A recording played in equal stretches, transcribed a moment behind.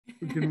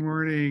Good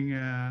morning,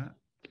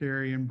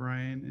 Carrie and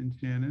Brian and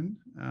Shannon.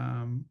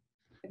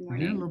 Good We're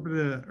doing a morning. little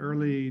bit of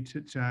early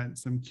chit chat and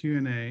some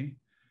Q&A.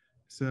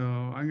 So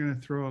I'm going to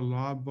throw a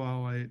lob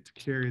ball at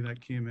Carrie that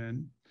came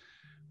in.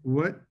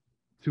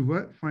 To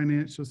what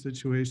financial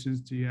situations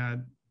do you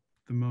add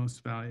the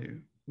most value?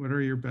 What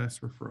are your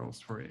best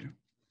referrals for you?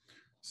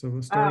 So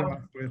we'll start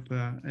off with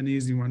an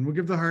easy one. We'll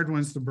give the hard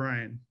ones to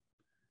Brian.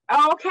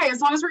 Okay, as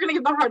long as we're going to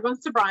give the hard ones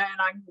to Brian,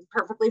 I'm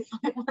perfectly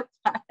fine with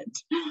that.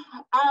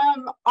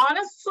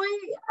 Honestly,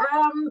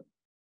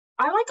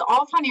 I like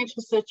all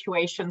financial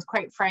situations,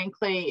 quite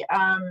frankly.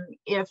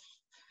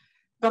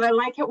 But I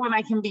like it when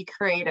I can be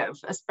creative,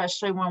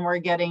 especially when we're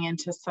getting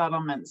into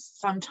settlements.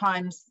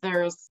 Sometimes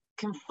there's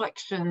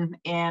confliction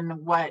in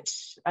what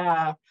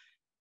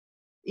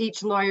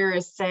each lawyer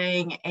is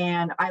saying,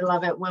 and I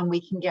love it when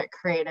we can get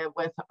creative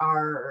with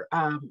our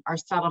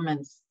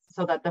settlements,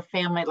 so that the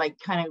family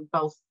kind of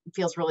both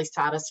feels really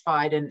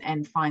satisfied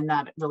and find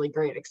that really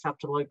great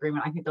acceptable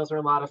agreement. I think those are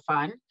a lot of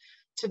fun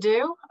to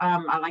do.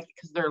 I like it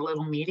because they're a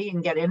little meaty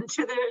and get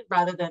into it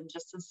rather than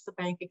just as a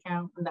bank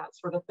account and that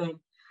sort of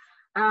thing.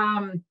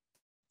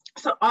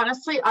 So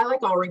honestly, I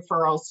like all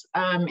referrals.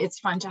 It's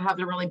fun to have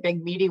the really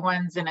big meaty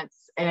ones,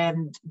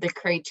 and the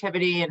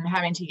creativity and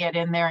having to get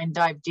in there and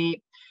dive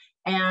deep.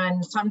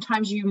 And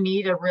sometimes you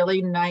need a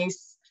really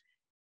nice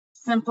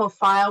simple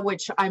file,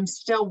 which I'm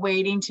still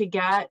waiting to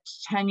get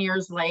 10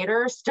 years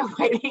later, still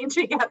waiting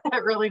to get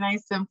that really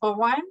nice simple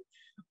one.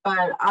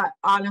 But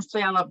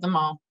honestly, I love them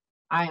all.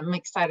 I'm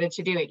excited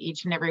to do it,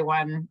 each and every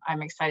one.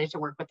 I'm excited to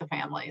work with the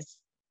families.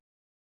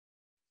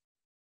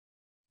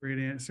 Great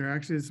answer.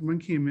 Actually, this one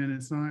came in,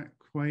 it's not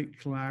quite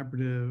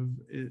collaborative.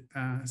 It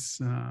asks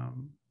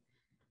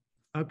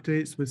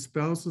updates with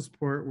spousal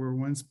support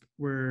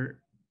where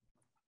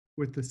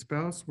with the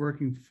spouse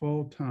working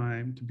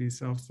full-time to be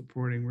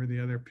self-supporting, where the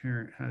other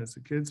parent has the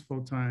kids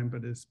full-time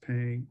but is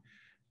paying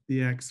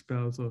the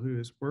ex-spousal who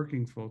is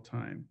working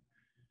full-time.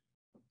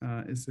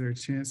 Is there a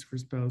chance for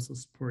spousal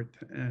support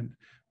to end?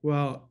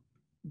 Well,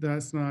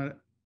 that's not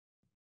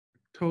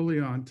totally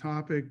on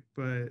topic,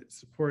 but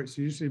support's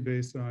usually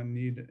based on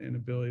need and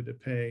ability to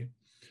pay.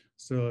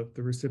 So if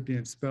the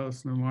recipient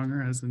spouse no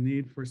longer has a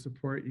need for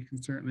support, you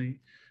can certainly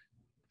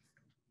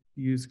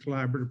use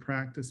collaborative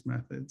practice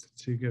methods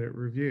to get it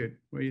reviewed.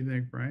 What do you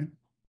think, Brian?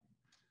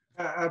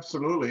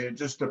 Absolutely. It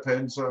just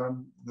depends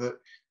on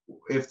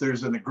if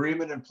there's an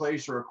agreement in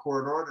place or a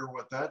court order,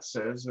 what that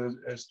says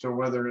as to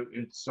whether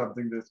it's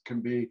something that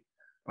can be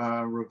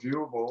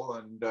reviewable,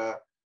 and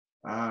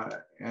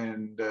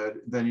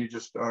then you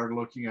just are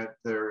looking at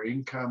their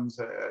incomes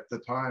at the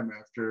time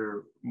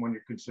when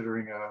you're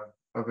considering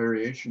a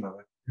variation of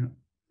it. Yeah.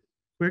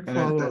 Quick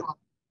follow-up.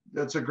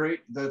 That's a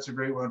great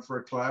one for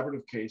a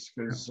collaborative case,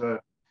 because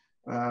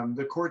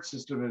the court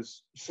system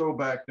is so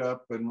backed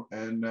up and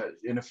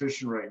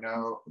inefficient right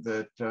now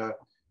that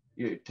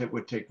it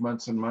would take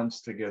months and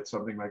months to get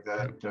something like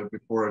that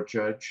before a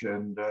judge,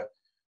 and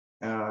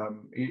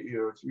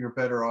you're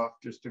better off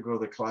just to go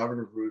the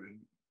collaborative route and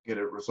get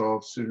it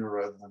resolved sooner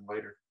rather than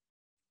later.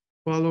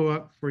 Follow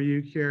up for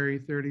you, Carrie,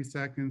 30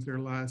 seconds or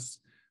less.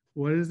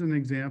 What is an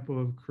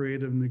example of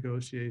creative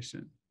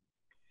negotiation?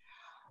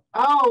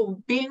 Oh,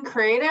 being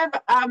creative,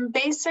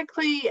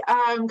 basically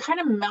kind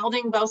of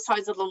melding both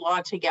sides of the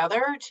law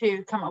together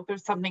to come up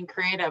with something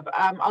creative.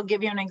 I'll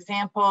give you an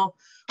example.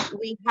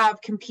 We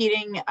have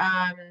competing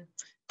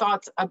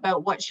thoughts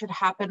about what should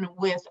happen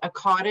with a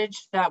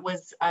cottage that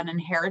was an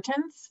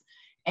inheritance.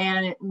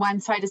 And one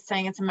side is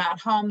saying it's a mat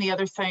home, the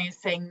other side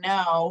is saying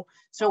no.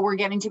 So we're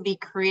getting to be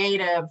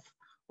creative,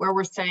 where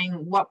we're saying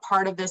what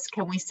part of this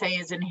can we say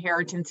is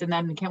inheritance, and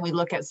then can we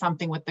look at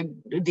something with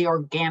the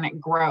organic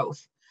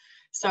growth.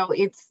 So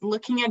it's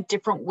looking at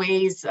different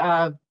ways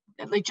of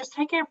just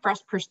taking a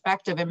fresh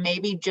perspective, and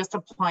maybe just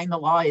applying the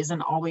law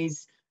isn't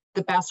always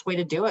the best way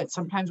to do it.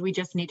 Sometimes we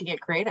just need to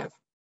get creative.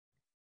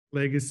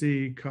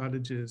 Legacy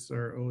cottages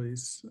are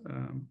always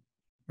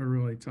a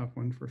really tough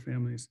one for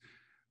families.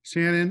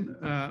 Shannon,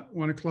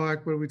 1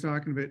 o'clock, what are we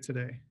talking about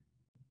today?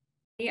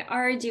 We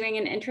are doing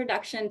an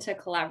introduction to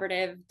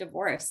collaborative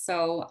divorce.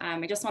 So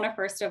I just want to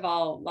first of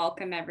all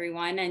welcome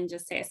everyone and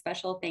just say a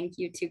special thank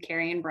you to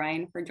Carrie and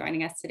Brian for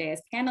joining us today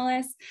as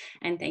panelists.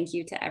 And thank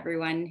you to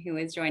everyone who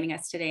is joining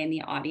us today in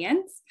the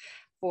audience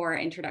for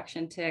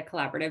introduction to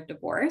collaborative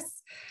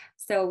divorce.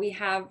 So we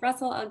have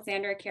Russell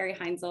Alexander, Carrie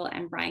Heinzel,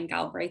 and Brian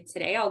Galbraith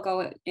today. I'll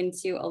go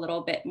into a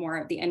little bit more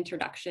of the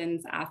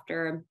introductions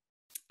after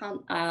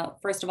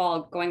first of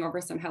all, going over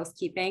some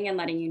housekeeping and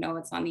letting you know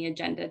what's on the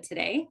agenda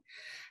today.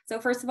 So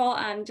first of all,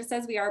 just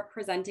as we are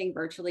presenting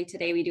virtually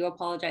today, we do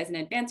apologize in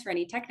advance for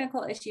any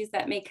technical issues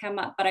that may come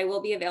up, but I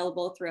will be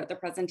available throughout the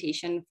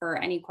presentation for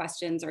any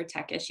questions or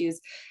tech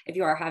issues. If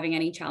you are having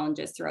any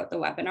challenges throughout the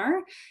webinar,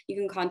 you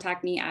can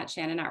contact me at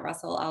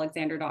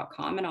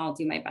shannon@russellalexander.com, and I'll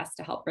do my best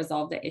to help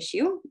resolve the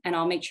issue. And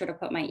I'll make sure to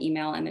put my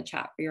email in the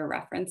chat for your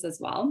reference as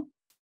well.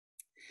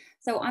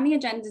 So on the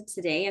agenda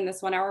today, in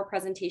this 1-hour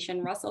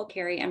presentation, Russell,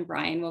 Carrie, and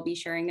Brian will be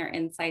sharing their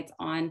insights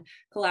on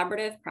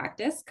collaborative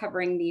practice,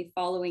 covering the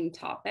following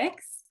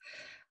topics.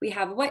 We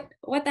have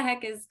what the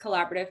heck is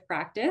collaborative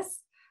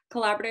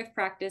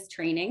practice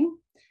training,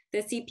 the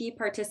CP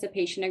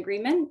participation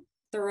agreement,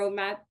 the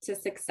roadmap to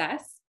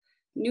success,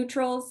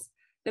 neutrals,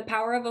 the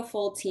power of a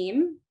full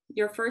team,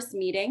 your first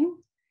meeting,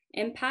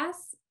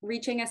 impasse,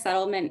 reaching a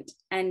settlement,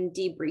 and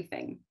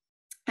debriefing.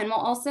 And we'll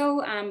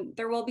also,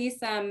 there will be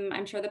some,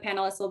 I'm sure the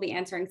panelists will be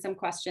answering some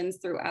questions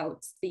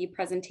throughout the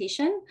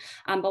presentation,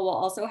 but we'll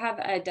also have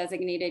a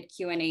designated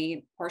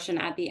Q&A portion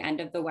at the end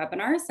of the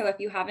webinar. So if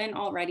you haven't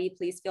already,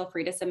 please feel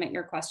free to submit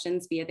your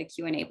questions via the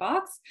Q&A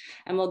box,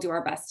 and we'll do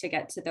our best to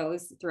get to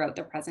those throughout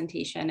the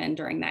presentation and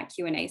during that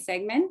Q&A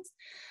segment.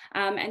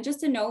 And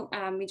just a note,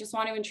 we just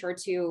want to ensure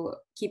to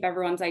keep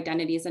everyone's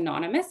identities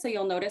anonymous. So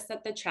you'll notice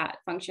that the chat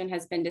function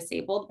has been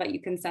disabled, but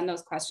you can send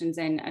those questions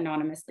in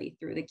anonymously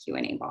through the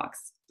Q&A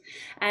box.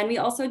 And we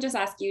also just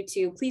ask you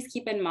to please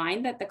keep in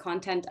mind that the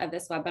content of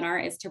this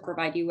webinar is to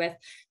provide you with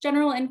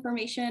general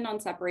information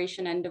on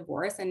separation and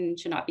divorce and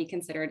should not be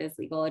considered as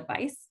legal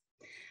advice.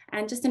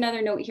 And just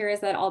another note here is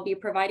that I'll be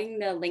providing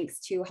the links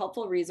to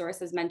helpful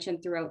resources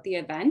mentioned throughout the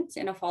event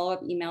in a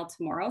follow-up email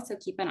tomorrow, so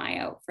keep an eye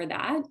out for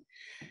that.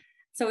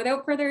 So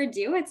without further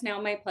ado, it's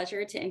now my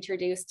pleasure to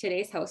introduce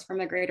today's hosts from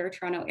the Greater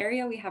Toronto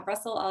Area. We have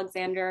Russell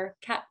Alexander,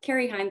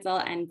 Carrie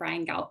Heinzel, and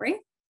Brian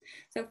Galbraith.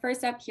 So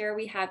first up here,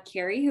 we have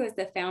Carrie, who is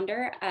the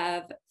founder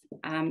of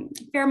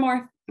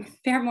Fairmore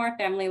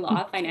Family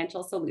Law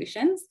Financial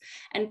Solutions.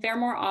 And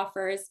Fairmore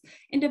offers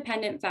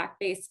independent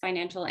fact-based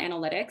financial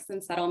analytics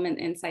and settlement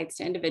insights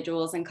to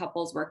individuals and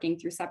couples working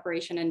through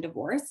separation and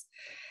divorce.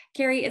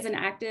 Carrie is an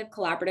active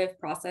collaborative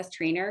process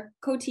trainer,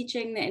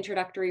 co-teaching the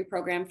introductory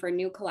program for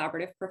new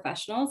collaborative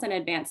professionals and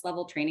advanced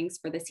level trainings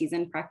for the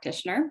seasoned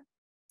practitioner.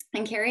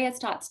 And Carrie has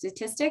taught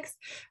statistics,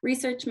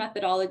 research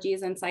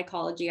methodologies, and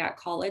psychology at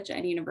college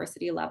and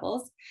university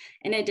levels.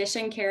 In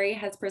addition, Carrie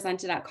has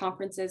presented at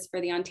conferences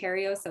for the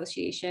Ontario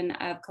Association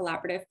of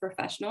Collaborative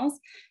Professionals,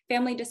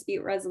 Family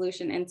Dispute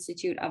Resolution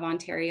Institute of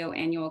Ontario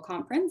Annual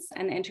Conference,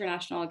 and the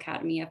International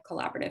Academy of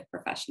Collaborative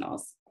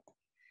Professionals.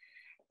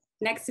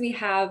 Next, we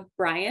have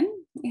Brian,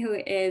 who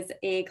is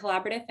a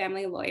collaborative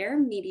family lawyer,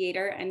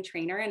 mediator, and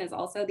trainer, and is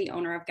also the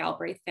owner of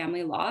Galbraith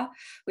Family Law,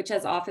 which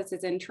has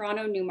offices in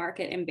Toronto,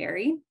 Newmarket, and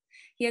Barrie.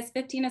 He has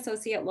 15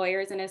 associate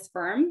lawyers in his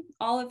firm,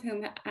 all of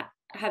whom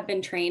have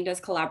been trained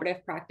as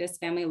collaborative practice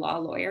family law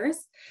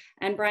lawyers.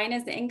 And Brian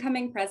is the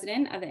incoming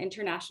president of the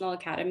International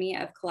Academy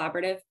of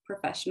Collaborative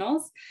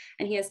Professionals,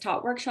 and he has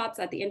taught workshops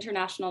at the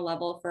international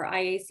level for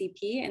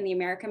IACP and the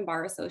American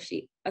Bar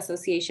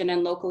Association,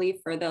 and locally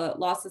for the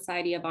Law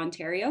Society of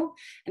Ontario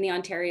and the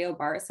Ontario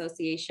Bar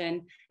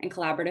Association and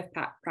collaborative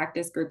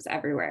practice groups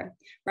everywhere.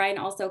 Brian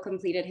also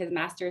completed his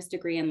master's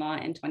degree in law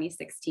in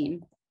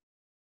 2016.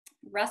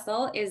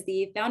 Russell is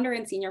the founder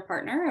and senior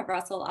partner of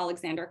Russell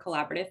Alexander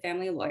Collaborative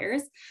Family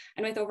Lawyers,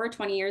 and with over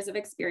 20 years of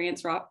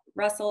experience,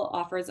 Russell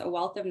offers a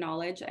wealth of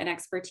knowledge and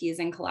expertise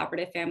in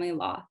collaborative family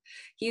law.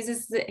 He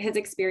uses his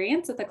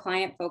experience with a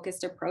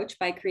client-focused approach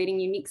by creating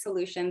unique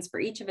solutions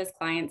for each of his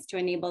clients to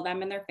enable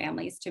them and their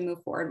families to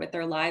move forward with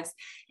their lives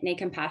in a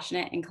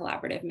compassionate and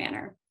collaborative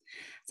manner.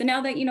 So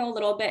now that you know a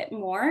little bit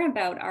more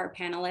about our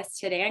panelists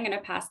today, I'm going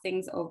to pass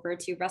things over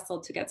to Russell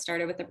to get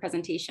started with the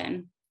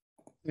presentation.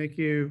 Thank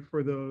you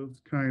for those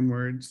kind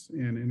words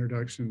and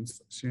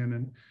introductions,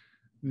 Shannon.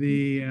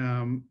 We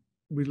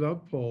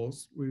love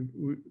polls.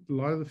 A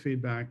lot of the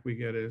feedback we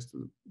get is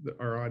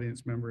our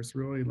audience members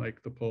really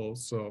like the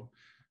polls. So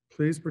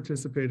please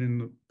participate in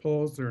the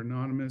polls. They're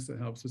anonymous. It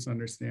helps us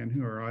understand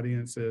who our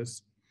audience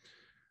is.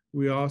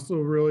 We also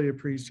really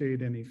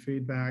appreciate any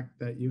feedback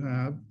that you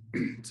have.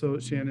 So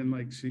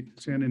Shannon,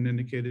 Shannon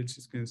indicated,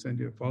 she's going to send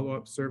you a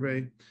follow-up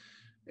survey.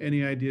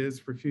 Any ideas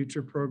for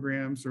future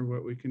programs or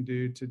what we can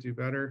do to do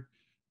better,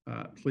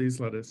 please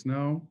let us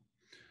know.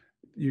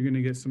 You're going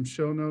to get some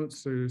show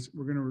notes.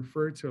 We're going to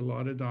refer to a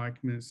lot of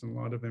documents and a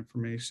lot of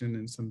information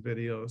and some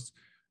videos.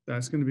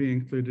 That's going to be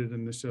included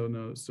in the show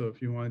notes. So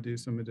if you want to do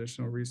some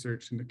additional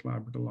research into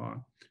collaborative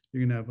law,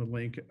 you're going to have a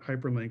link,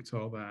 hyperlink to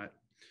all that.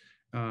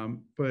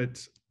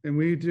 And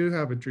we do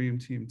have a dream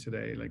team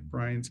today. Like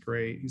Brian's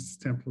great. He's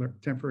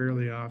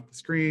temporarily off the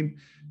screen.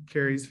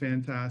 Carrie's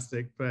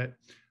fantastic. But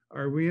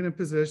are we in a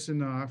position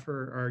to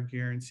offer our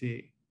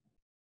guarantee?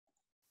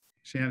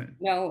 Shannon?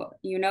 No,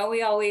 you know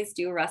we always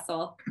do,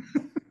 Russell.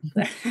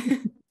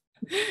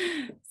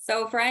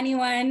 So for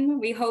anyone,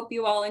 we hope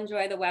you all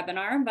enjoy the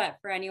webinar, but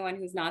for anyone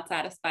who's not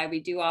satisfied, we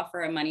do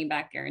offer a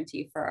money-back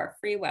guarantee for our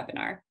free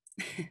webinar.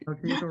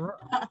 Okay, so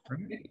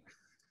right.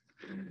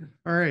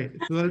 All right,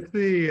 so let's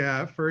see,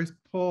 first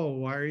poll.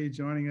 Why are you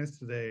joining us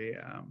today?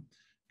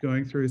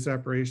 Going through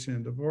separation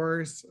and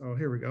divorce. Oh,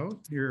 here we go.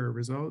 Here are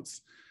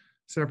results.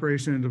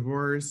 Separation and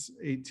divorce,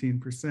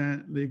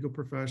 18%. Legal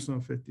professional,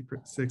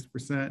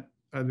 56%.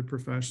 Other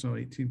professional,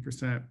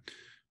 18%.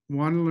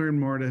 Want to learn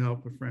more to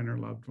help a friend or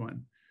loved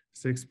one,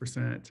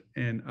 6%.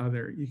 And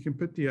other, you can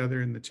put the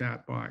other in the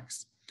chat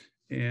box,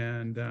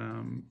 and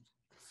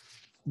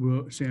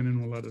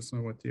Shannon will let us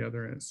know what the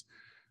other is.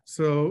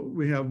 So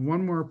we have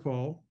one more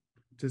poll,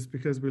 just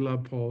because we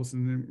love polls,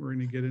 and then we're going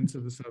to get into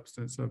the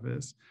substance of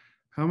this.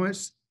 How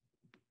much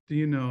do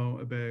you know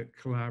about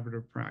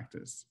collaborative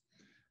practice?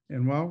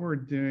 And while we're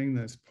doing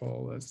this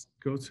poll, let's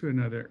go to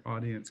another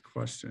audience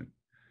question.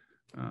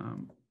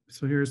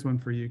 So here's one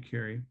for you,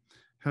 Carrie.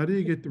 How do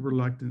you get the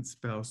reluctant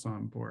spouse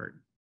on board?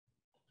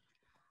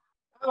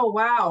 Oh,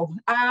 wow.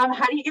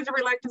 How do you get the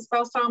reluctant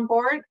spouse on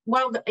board?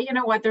 Well, you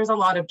know what? There's a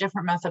lot of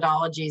different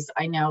methodologies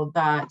I know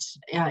that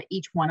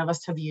each one of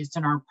us have used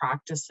in our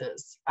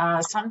practices.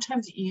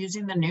 Sometimes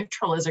using the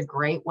neutral is a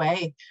great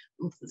way.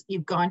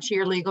 You've gone to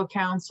your legal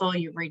counsel,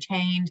 you've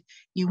retained,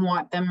 you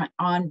want them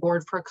on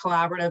board for a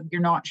collaborative,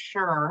 you're not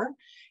sure.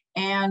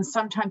 And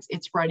sometimes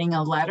it's writing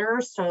a letter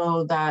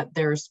so that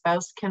their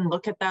spouse can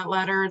look at that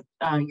letter.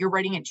 You're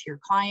writing it to your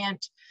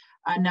client.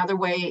 Another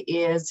way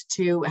is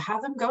to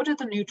have them go to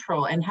the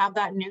neutral and have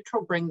that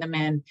neutral bring them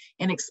in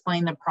and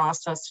explain the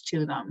process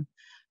to them.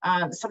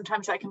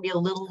 Sometimes that can be a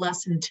little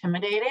less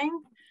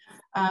intimidating,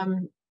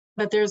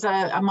 but there's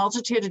a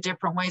multitude of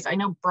different ways. I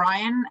know,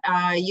 Brian,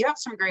 you have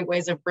some great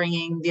ways of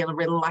bringing the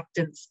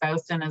reluctant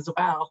spouse in as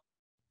well.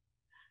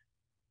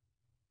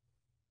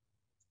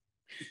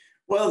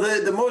 Well,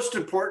 the most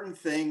important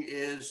thing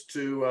is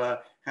to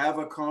have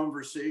a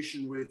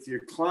conversation with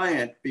your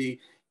client,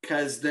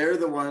 because they're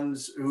the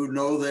ones who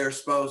know their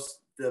spouse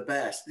the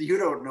best. You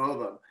don't know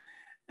them.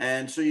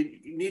 And so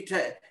you need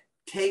to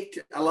take,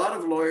 a lot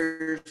of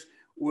lawyers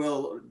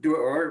will do,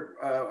 or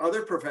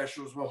other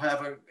professionals will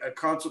have a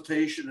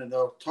consultation, and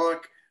they'll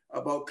talk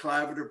about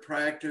collaborative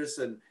practice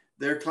and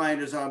their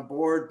client is on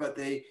board, but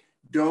they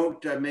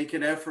don't make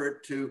an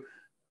effort to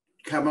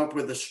come up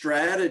with a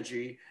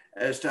strategy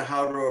as to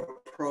how to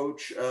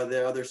approach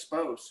the other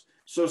spouse.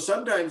 So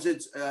sometimes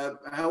it's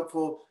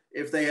helpful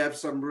if they have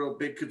some real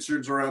big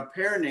concerns around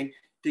parenting,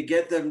 to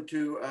get them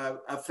to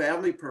a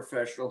family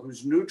professional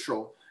who's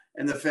neutral,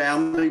 and the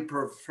family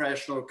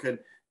professional can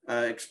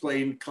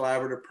explain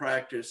collaborative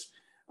practice.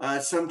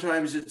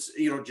 Sometimes it's,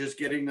 just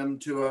getting them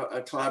to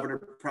a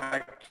collaborative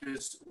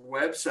practice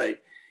website.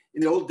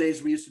 In the old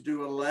days, we used to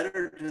do a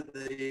letter to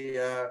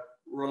the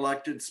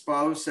reluctant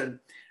spouse, and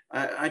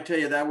I tell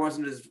you, that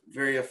wasn't as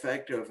very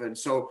effective. And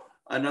so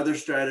another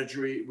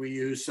strategy we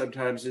use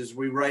sometimes is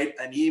we write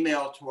an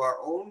email to our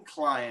own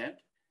client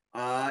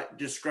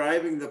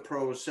describing the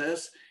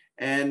process,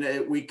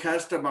 and we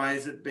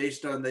customize it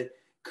based on the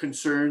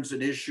concerns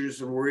and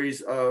issues and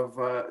worries of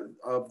our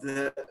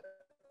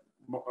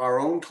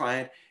own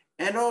client,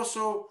 and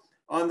also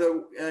on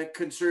the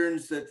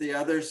concerns that the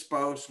other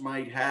spouse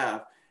might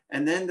have.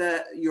 And then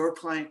that your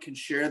client can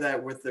share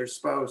that with their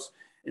spouse.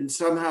 And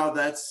somehow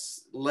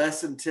that's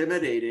less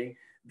intimidating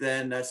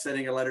than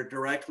sending a letter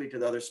directly to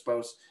the other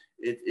spouse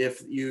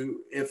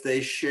if they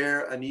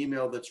share an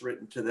email that's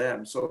written to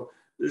them. So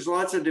there's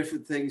lots of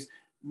different things.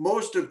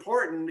 Most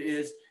important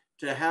is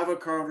to have a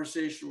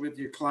conversation with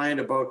your client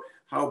about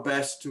how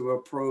best to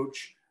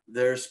approach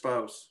their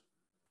spouse.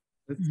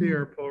 Let's see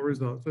our poll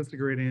results. That's a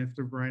great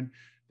answer, Brian.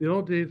 The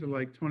old days are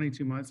like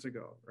 22 months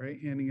ago, right?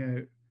 Handing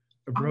out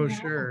a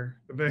brochure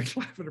about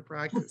collaborative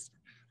practice.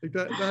 Like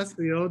that's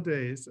the old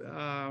days.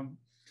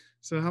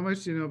 So how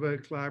much do you know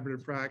about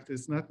collaborative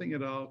practice? Nothing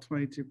at all,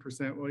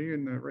 22%. Well, you're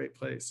in the right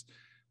place.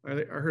 I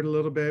heard a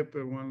little bit,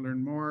 but want to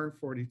learn more,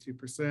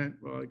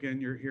 42%. Well, again,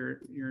 you're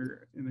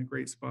in a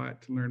great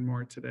spot to learn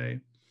more today.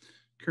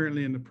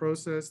 Currently in the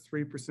process,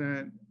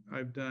 3%.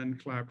 I've done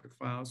collaborative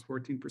files,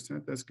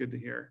 14%. That's good to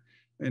hear.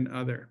 And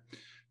other.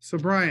 So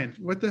Brian,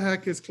 what the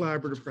heck is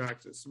collaborative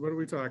practice? What are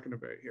we talking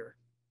about here?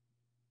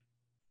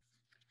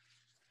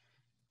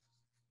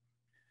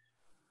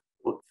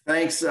 Well,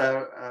 thanks,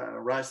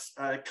 Russ.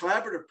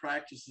 Collaborative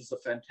practice is a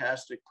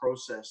fantastic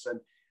process.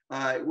 And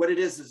what it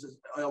is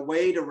a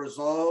way to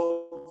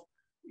resolve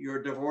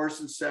your divorce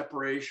and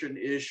separation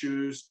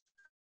issues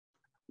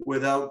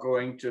without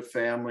going to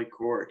family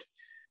court.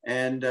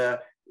 And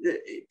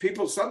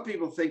some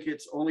people think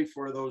it's only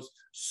for those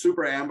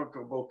super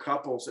amicable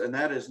couples, and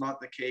that is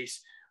not the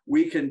case.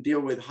 We can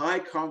deal with high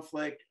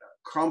conflict,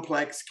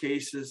 complex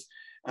cases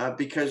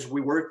because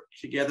we work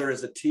together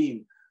as a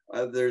team.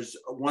 There's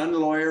one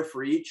lawyer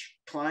for each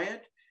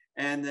client,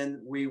 and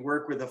then we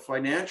work with a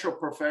financial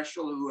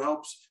professional who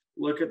helps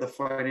look at the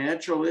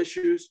financial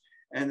issues,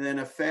 and then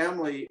a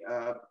family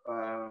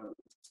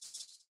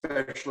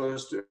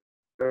specialist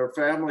or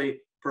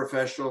family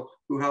professional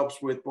who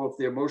helps with both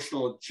the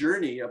emotional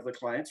journey of the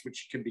clients,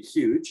 which can be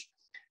huge,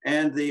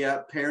 and the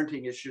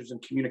parenting issues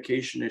and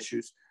communication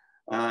issues.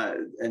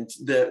 And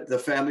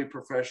the family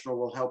professional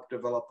will help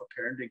develop a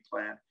parenting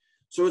plan.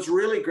 So it's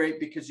really great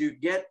because you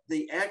get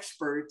the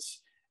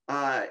experts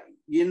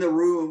in the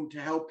room to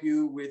help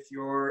you with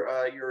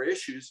your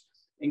issues,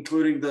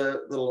 including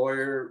the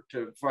lawyer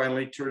to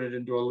finally turn it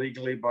into a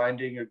legally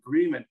binding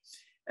agreement.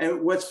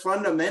 And what's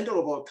fundamental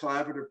about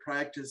collaborative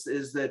practice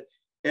is that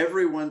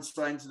everyone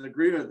signs an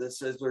agreement that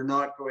says they're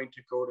not going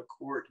to go to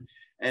court.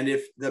 And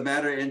if the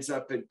matter ends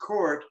up in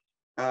court,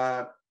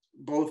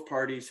 both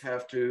parties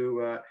have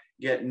to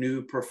get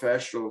new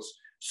professionals.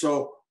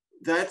 So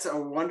that's a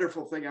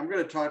wonderful thing. I'm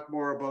going to talk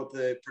more about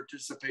the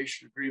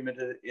participation agreement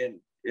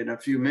in a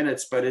few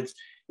minutes, but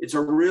it's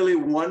a really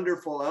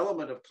wonderful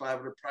element of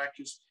collaborative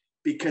practice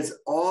because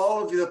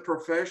all of the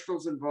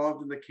professionals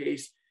involved in the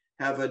case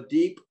have a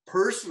deep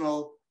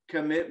personal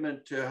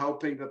commitment to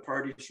helping the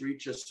parties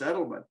reach a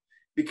settlement.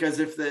 Because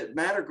if the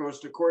matter goes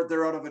to court,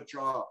 they're out of a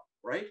job,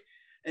 right?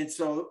 And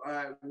so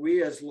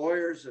we as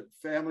lawyers and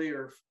family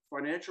or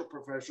financial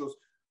professionals,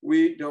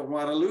 we don't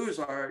want to lose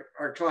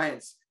our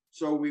clients.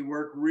 So we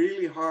work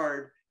really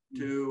hard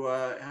to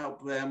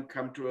help them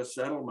come to a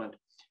settlement.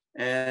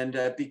 And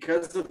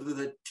because of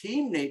the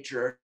team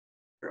nature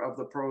of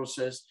the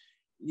process,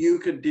 you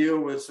can deal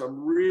with some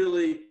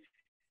really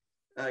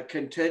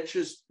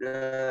contentious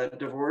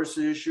divorce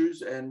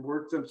issues and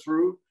work them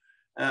through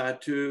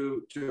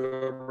to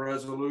a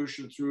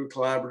resolution through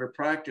collaborative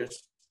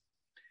practice.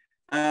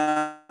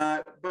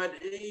 But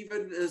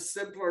even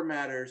simpler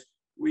matters,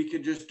 we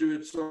can just do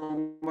it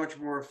so much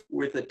more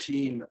with a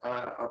team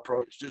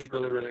approach, just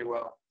really, really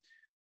well.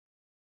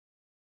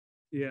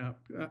 Yeah,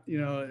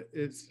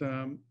 it's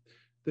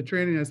the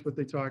training, that's what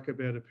they talk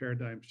about, a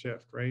paradigm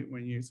shift, right?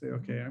 When you say,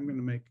 okay, I'm going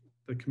to make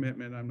the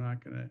commitment, I'm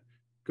not going to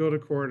go to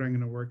court, I'm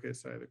going to work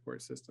outside the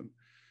court system.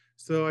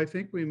 So I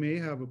think we may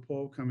have a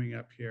poll coming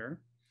up here.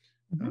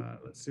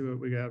 Let's see what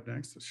we have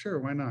next. Sure,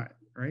 why not,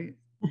 right?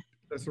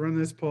 Let's run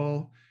this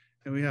poll.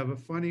 And we have a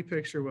funny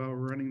picture while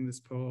we're running this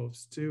poll of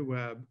Stu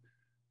Webb.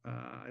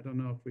 I don't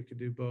know if we could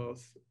do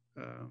both,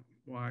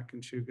 walk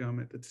and chew gum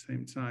at the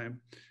same time.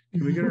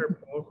 Can we get our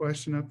poll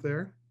question up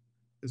there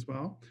as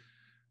well?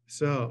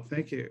 So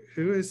thank you.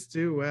 Who is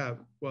Stu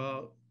Webb?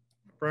 Well,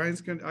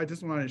 Brian's going to, I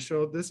just want to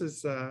show, this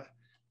is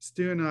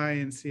Stu and I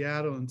in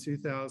Seattle in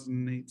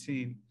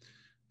 2018,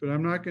 but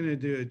I'm not going to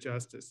do it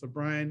justice. So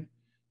Brian,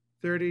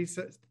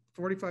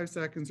 45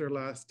 seconds or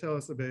less, tell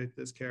us about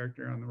this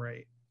character on the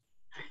right.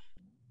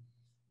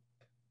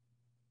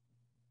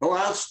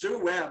 Well, Stu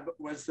Webb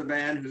was the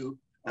man who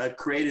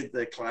created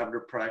the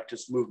collaborative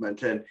practice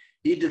movement, and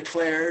he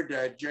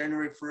declared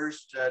January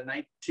 1st,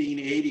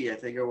 1980, I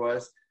think it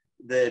was,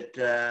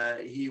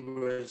 that he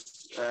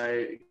was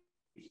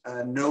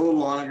no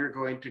longer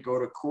going to go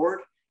to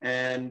court,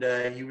 and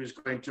he was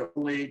going to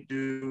only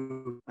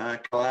do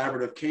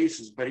collaborative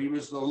cases, but he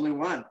was the only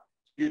one.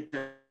 He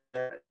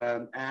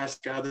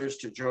ask others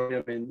to join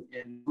him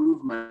in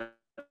movement.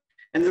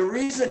 And the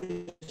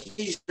reason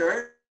he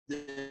started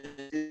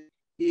this,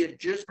 he had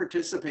just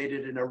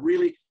participated in a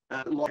really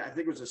long, I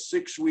think it was a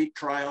 6-week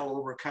trial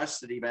over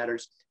custody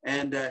matters.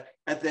 And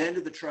at the end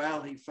of the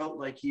trial, he felt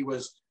like he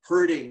was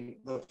hurting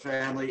the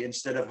family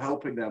instead of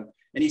helping them.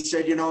 And he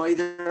said, you know,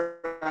 either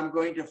I'm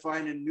going to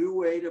find a new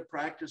way to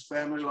practice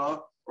family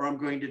law or I'm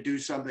going to do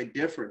something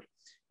different.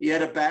 He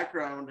had a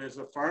background as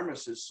a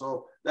pharmacist.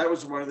 So that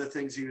was one of the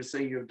things he was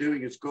thinking of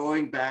doing, is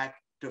going back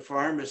to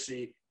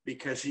pharmacy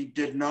because he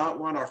did not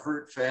want to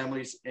hurt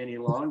families any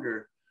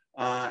longer.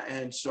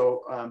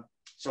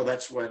 So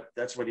that's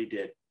what he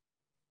did.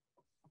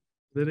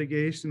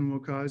 Litigation will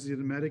cause you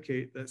to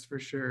medicate, that's for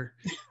sure.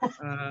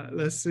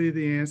 Let's see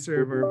the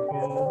answer of our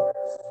poll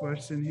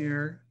question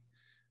here.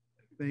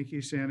 Thank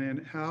you,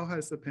 Shannon. How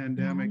has the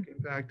pandemic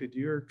impacted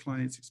your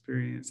client's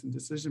experience in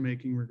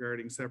decision-making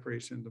regarding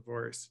separation and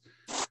divorce?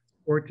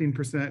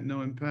 14%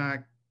 no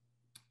impact.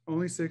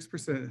 Only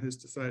 6% has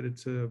decided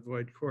to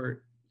avoid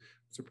court.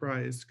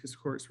 Surprised, because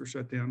courts were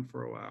shut down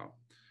for a while.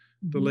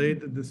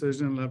 Delayed the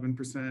decision,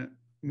 11%.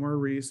 More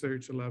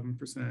research,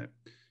 11%.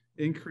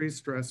 Increased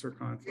stress or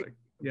conflict.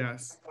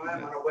 Yes.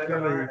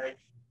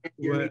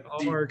 What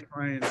all our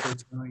clients are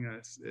telling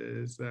us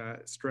is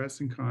that stress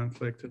and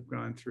conflict have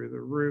gone through the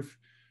roof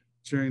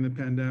during the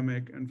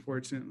pandemic.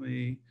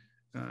 Unfortunately,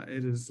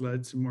 it has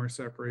led to more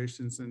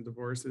separations and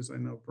divorces. I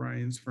know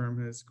Brian's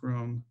firm has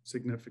grown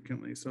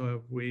significantly, so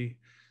have we.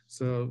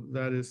 So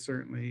that is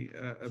certainly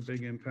a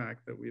big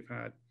impact that we've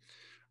had.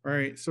 All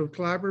right, so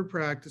collaborative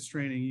practice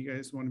training. You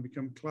guys want to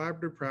become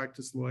collaborative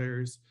practice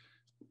lawyers.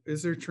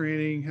 Is there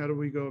training? How do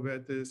we go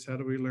about this? How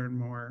do we learn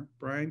more?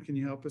 Brian, can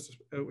you help us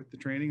out with the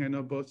training? I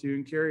know both you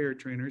and Carrie are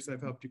trainers.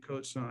 I've helped you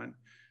coach on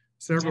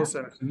several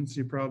sessions.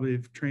 You probably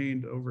have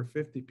trained over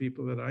 50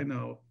 people that I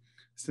know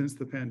since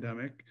the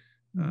pandemic.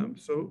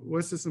 So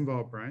what's this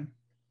involve, Brian?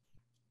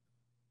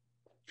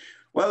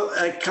 Well,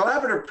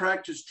 collaborative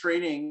practice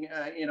training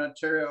in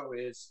Ontario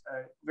is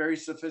very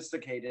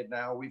sophisticated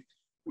now.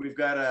 We've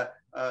got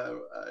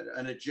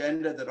an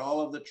agenda that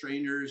all of the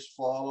trainers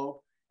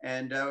follow.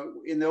 And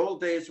in the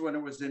old days when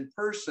it was in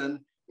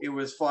person, it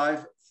was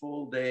 5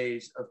 full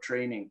days of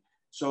training.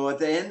 So at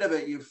the end of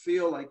it, you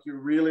feel like you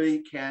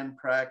really can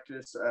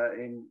practice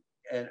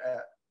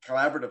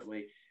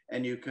collaboratively,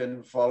 and you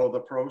can follow the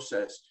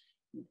process.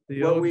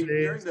 The old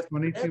days,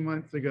 22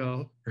 months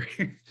ago.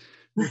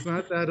 It's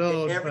not that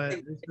old, but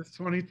it's just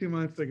 22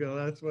 months ago.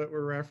 That's what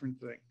we're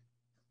referencing.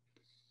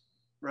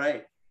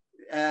 Right.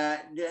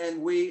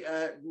 And we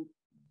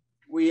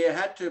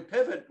had to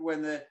pivot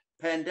when the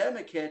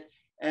pandemic hit,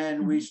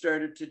 and we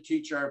started to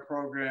teach our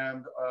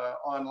program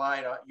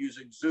online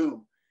using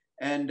Zoom.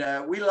 And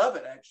we love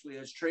it, actually,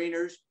 as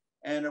trainers.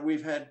 And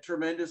we've had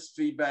tremendous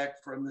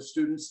feedback from the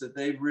students that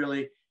they've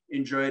really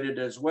enjoyed it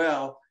as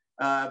well,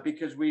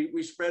 because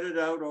we spread it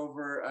out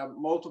over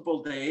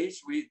multiple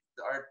days.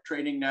 Our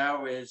training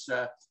now is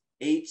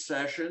 8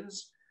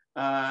 sessions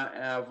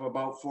of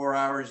about 4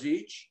 hours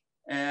each.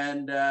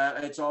 And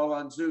it's all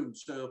on Zoom.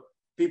 So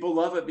people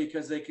love it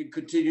because they can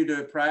continue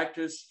to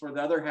practice for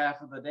the other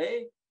half of the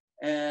day.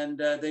 And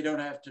they don't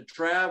have to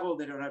travel.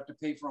 They don't have to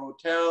pay for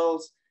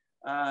hotels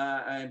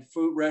and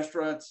food,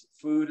 restaurants,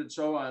 food, and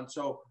so on.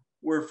 So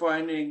we're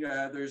finding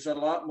there's a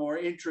lot more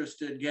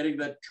interest in getting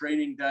the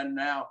training done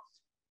now.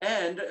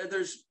 And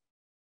there's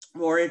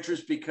more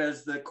interest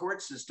because the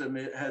court system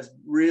has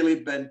really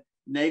been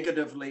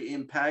negatively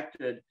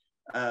impacted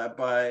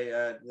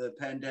by the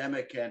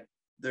pandemic. And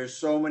there's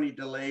so many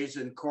delays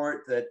in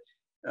court that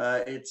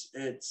it's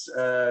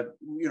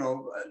you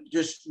know,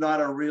 just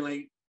not a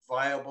really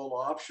viable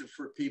option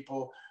for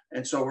people.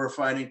 And so we're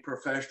finding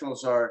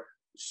professionals are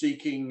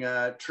seeking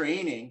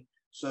training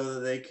so that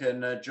they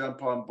can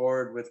jump on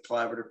board with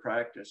collaborative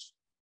practice.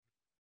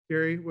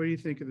 Gary, what do you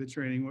think of the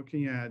training? What can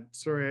you add?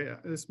 Sorry,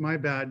 it's my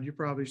bad. You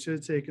probably should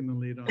have taken the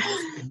lead on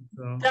this one,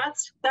 so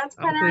That's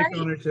I'll been take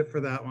ownership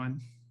for that one.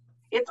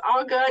 It's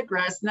all good,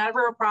 Russ,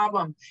 never a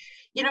problem.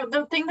 You know,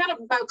 the thing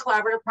about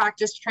collaborative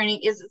practice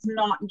training is it's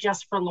not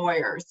just for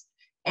lawyers.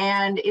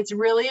 And it's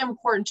really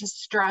important to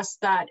stress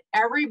that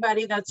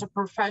everybody that's a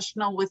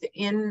professional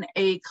within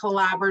a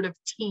collaborative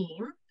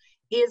team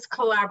is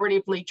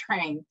collaboratively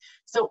trained.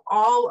 So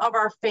all of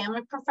our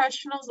family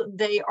professionals,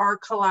 they are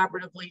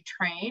collaboratively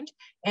trained,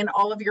 and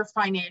all of your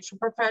financial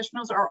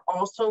professionals are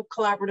also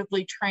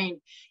collaboratively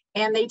trained.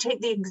 And they take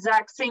the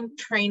exact same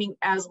training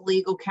as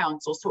legal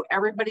counsel. So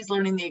everybody's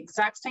learning the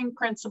exact same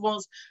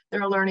principles.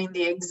 They're learning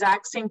the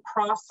exact same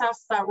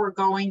process that we're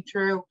going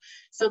through,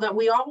 so that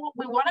we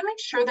want to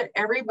make sure that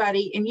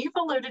everybody, and you've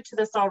alluded to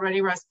this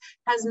already, Russ,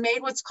 has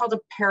made what's called a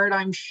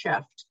paradigm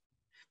shift.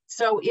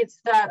 So it's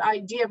that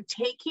idea of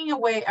taking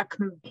away a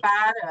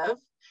combative,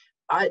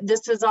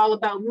 this is all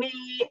about me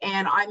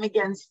and I'm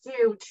against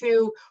you,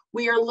 to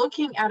we are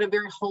looking at a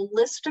very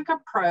holistic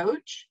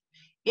approach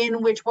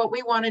in which what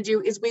we want to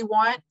do is we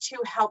want to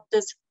help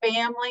this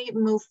family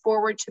move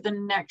forward to the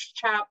next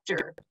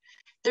chapter.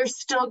 There's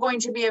still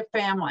going to be a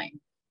family.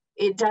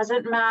 It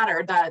doesn't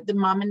matter that the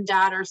mom and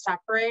dad are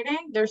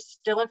separating, there's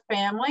still a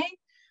family.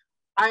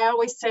 I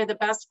always say the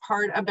best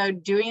part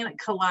about doing it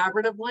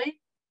collaboratively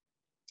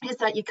is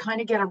that you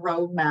kind of get a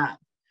roadmap.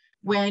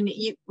 When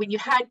you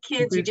had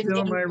kids, you didn't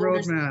get my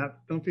roadmap.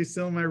 Don't be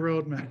stealing my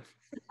roadmap.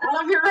 I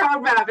love your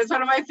roadmap. It's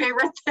one of my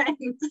favorite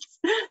things.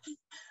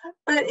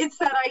 But it's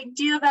that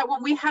idea that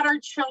when we had our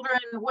children,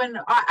 when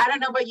I don't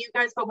know about you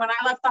guys, but when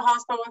I left the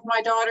hospital with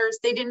my daughters,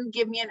 they didn't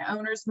give me an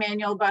owner's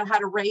manual about how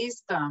to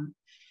raise them.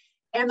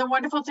 And the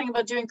wonderful thing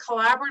about doing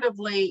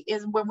collaboratively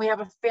is when we have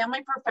a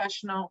family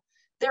professional,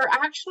 they're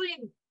actually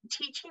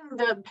teaching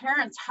the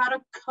parents how to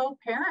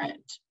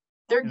co-parent.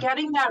 They're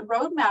getting that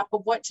roadmap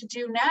of what to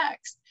do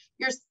next.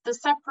 The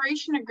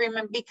separation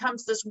agreement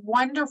becomes this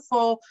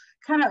wonderful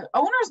kind of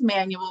owner's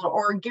manual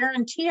or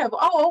guarantee of,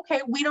 oh,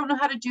 okay, we don't know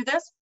how to do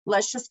this.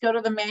 Let's just go to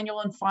the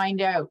manual and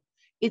find out.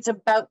 It's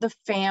about the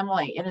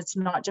family, and it's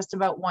not just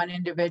about one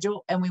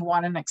individual, and we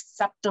want an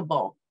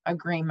acceptable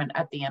agreement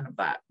at the end of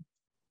that.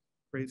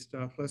 Great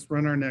stuff. Let's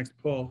run our next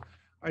poll.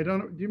 Do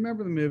you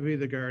remember the movie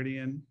The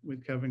Guardian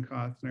with Kevin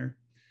Costner?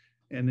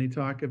 And they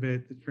talk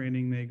about the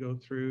training they go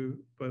through,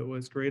 but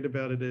what's great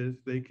about it is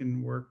they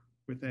can work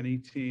with any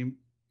team.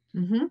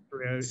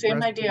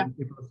 Same idea.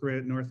 People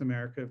throughout North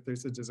America if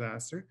there's a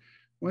disaster.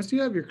 Once you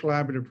have your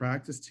collaborative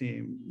practice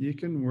team, you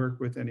can work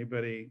with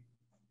anybody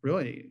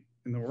really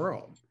in the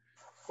world.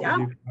 Yeah.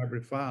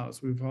 Collaborative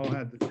files. We've all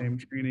had the same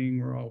training.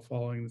 We're all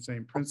following the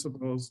same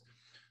principles.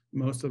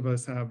 Most of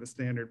us have a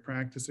standard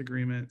practice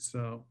agreement.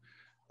 So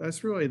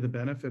that's really the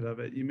benefit of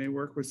it. You may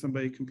work with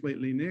somebody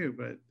completely new,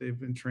 but they've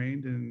been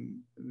trained and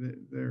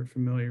they're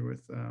familiar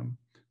with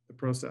the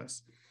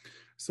process.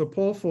 So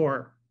poll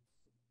 4,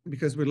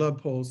 because we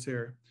love polls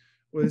here.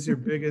 What is your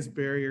biggest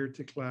barrier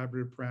to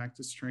collaborative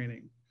practice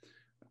training?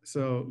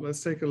 So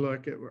let's take a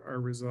look at our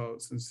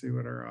results and see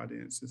what our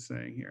audience is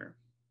saying here.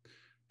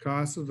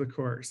 Cost of the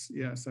course.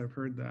 Yes, I've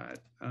heard that.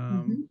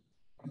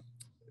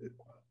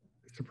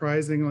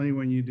 Surprisingly,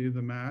 when you do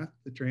the math,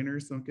 the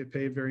trainers don't get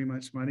paid very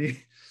much money,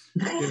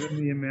 given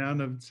the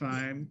amount of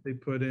time they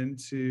put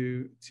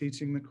into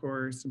teaching the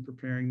course and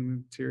preparing the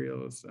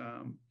materials.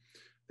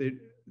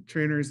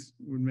 Trainers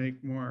would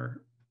make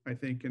more, I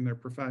think, in their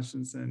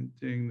professions than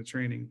doing the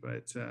training,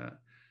 but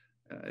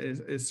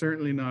it's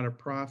certainly not a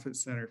profit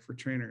center for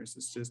trainers.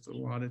 It's just a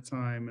lot of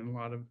time and a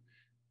lot of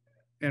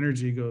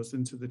energy goes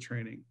into the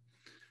training.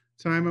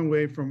 Time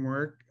away from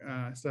work,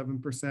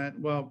 7%.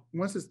 Well,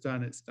 once it's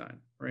done,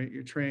 right?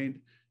 You're trained.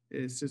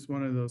 It's just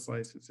one of those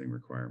licensing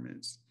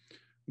requirements.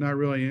 Not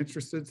really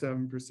interested,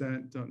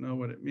 7%. Don't know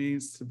what it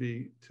means to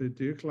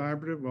do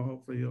collaborative. Well,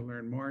 hopefully you'll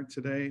learn more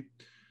today.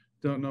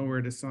 Don't know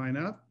where to sign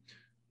up.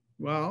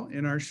 Well,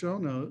 in our show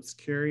notes,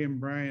 Carrie and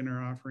Brian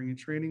are offering a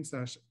training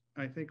session.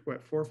 I think,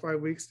 what, 4 or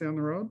 5 weeks down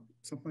the road?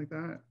 Something like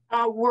that?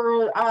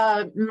 We're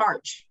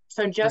March.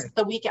 So just right.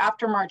 The week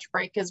after March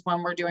break is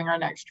when we're doing our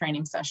next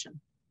training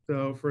session.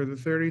 So for the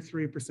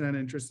 33%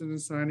 interested in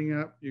signing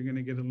up, you're going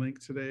to get a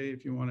link today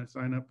if you want to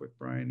sign up with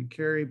Brian and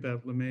Carrie.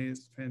 Bev LeMay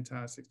is a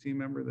fantastic team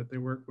member that they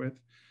work with.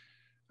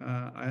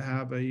 I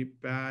have a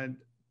bad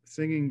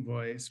singing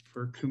voice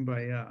for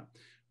Kumbaya.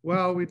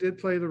 Well, we did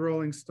play the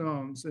Rolling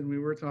Stones and we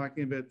were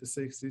talking about the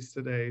 60s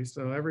today,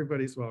 so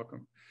everybody's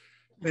welcome.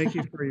 Thank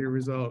you for your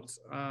results.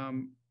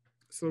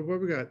 So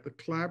what we got, the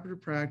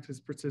collaborative practice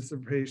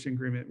participation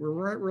agreement.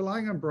 We're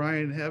relying on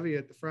Brian heavy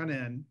at the front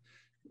end,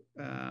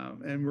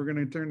 and we're going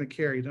to turn to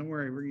Carrie. Don't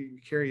worry, we're going to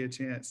give Carrie a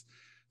chance.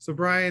 So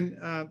Brian,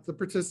 the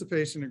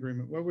participation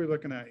agreement, what are we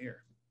looking at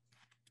here?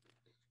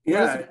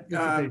 Yeah,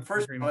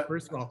 first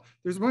of all,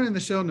 there's one in the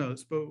show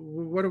notes, but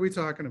what are we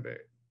talking about?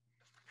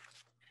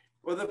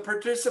 Well, the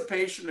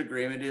participation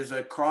agreement is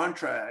a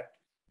contract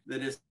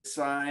that is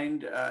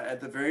signed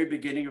at the very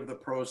beginning of the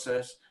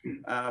process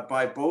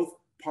by both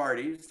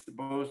parties,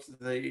 both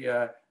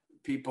the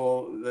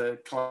people, the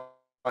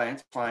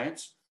clients,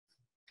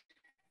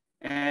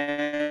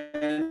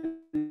 and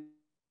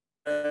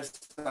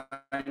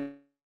signed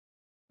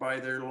by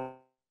their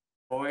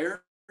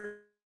lawyer.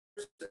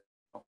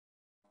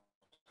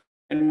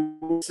 And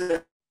it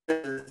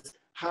says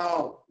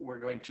how we're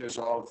going to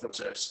resolve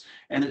this.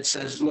 And it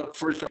says, look,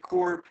 first of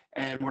court,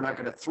 and we're not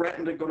going to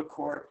threaten to go to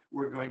court.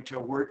 We're going to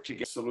work to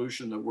get a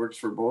solution that works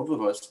for both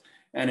of us.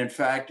 And in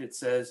fact, it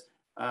says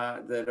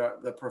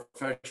that the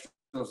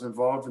professionals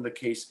involved in the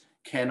case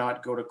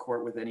cannot go to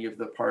court with any of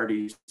the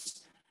parties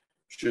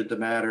should the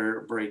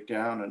matter break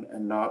down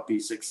and not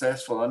be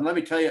successful. And let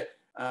me tell you,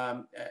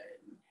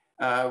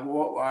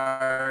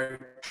 our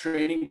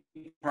training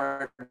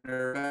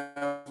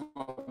partner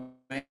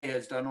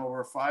has done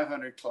over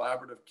 500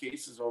 collaborative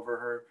cases over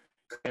her.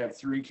 I have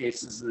 3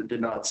 cases that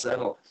did not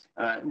settle.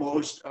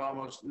 Almost,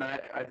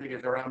 I think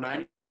it's around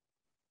 90.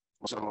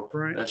 So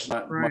Brian, that's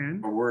not much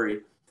of a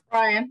worry.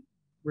 Brian,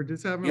 we're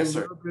just having a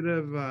little bit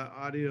of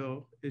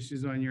audio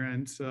issues on your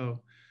end.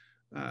 So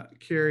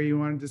Carrie, you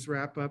want to just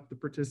wrap up the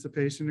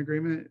participation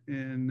agreement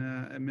in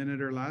a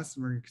minute or less,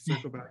 and we're going to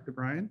circle back to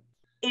Brian?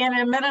 In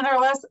a minute or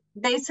less,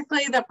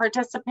 basically the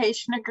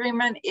participation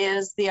agreement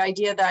is the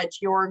idea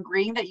that you're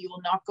agreeing that you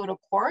will not go to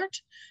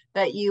court,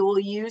 that you will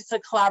use the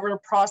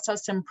collaborative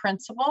process and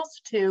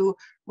principles to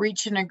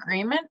reach an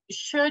agreement.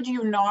 Should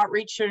you not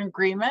reach an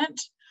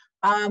agreement,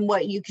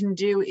 what you can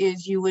do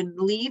is you would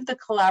leave the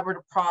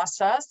collaborative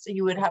process.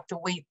 You would have to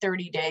wait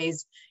 30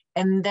 days,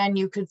 and then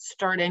you could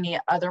start any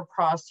other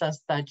process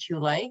that you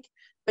like,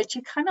 but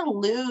you kind of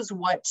lose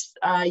what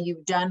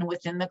you've done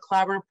within the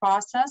collaborative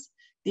process.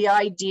 The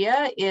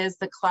idea is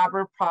the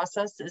collaborative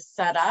process is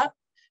set up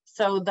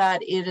so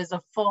that it is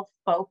a full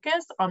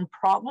focus on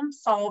problem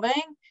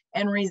solving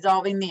and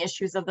resolving the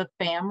issues of the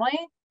family.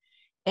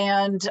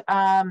 And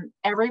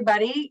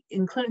everybody,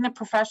 including the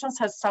professionals,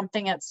 has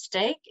something at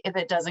stake if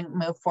it doesn't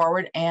move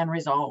forward and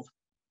resolve.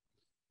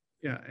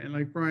 Yeah, and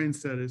like Brian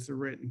said, it's a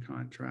written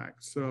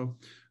contract. So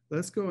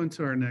let's go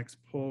into our next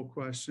poll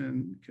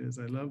question, because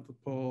I love the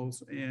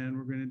polls, and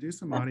we're going to do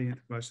some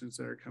audience questions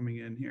that are coming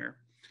in here.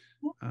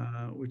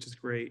 Which is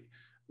great.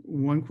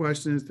 One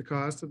question is the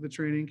cost of the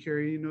training.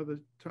 Carrie, you know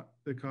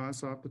the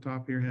cost off the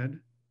top of your head?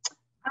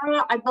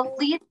 I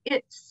believe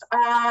it's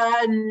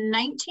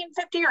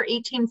 $19.50 or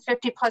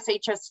 $18.50 plus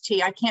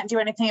HST. I can't do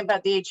anything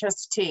about the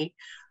HST.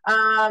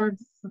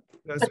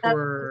 That's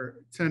for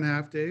 10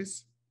 half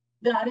days?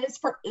 That is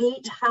for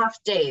 8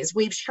 half days.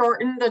 We've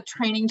shortened the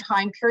training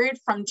time period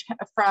from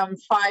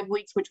 5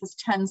 weeks, which was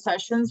 10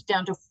 sessions,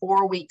 down to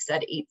 4 weeks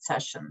at 8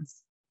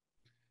 sessions.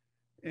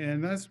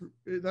 And that's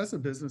a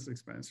business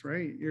expense,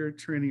 right? You're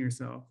training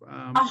yourself.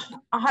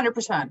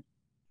 100%.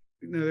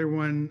 Another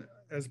one,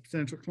 as a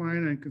potential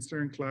client, I'm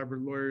concerned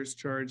collaborative lawyers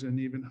charge an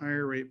even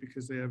higher rate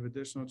because they have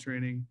additional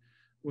training.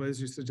 What is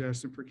your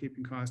suggestion for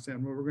keeping costs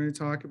down? Well, we're going to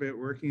talk about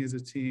working as a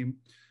team.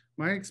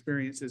 My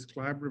experience is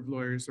collaborative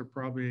lawyers are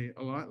probably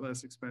a lot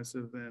less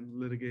expensive than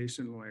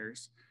litigation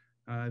lawyers.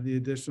 The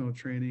additional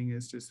training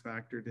is just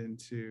factored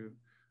into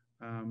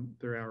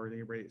their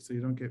hourly rate. So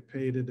you don't get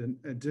paid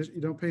you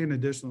don't pay an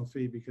additional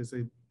fee because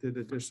they did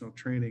additional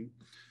training.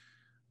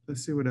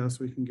 Let's see what else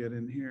we can get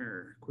in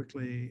here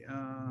quickly.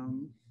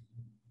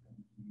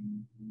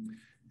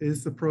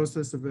 Is the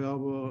process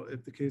available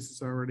if the case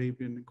has already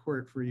been in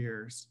court for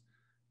years?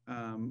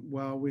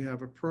 Well, we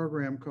have a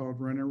program called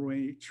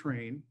Runaway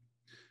Train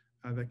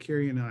that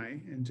Carrie and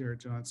I and Jared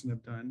Johnson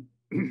have done,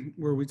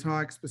 where we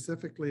talk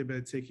specifically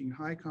about taking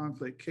high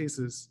conflict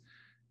cases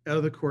out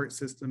of the court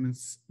system and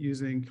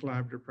using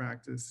collaborative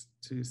practice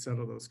to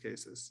settle those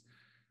cases.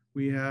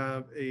 We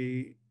have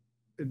a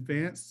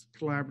advanced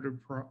collaborative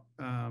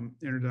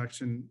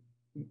introduction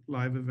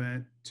live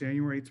event,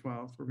 January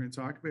 12th. We're going to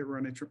talk about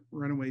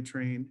Runaway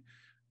Train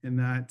in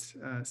that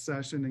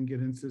session and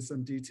get into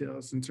some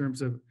details in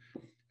terms of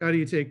how do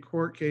you take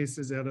court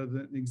cases out of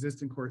the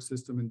existing court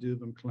system and do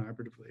them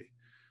collaboratively.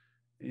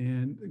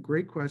 And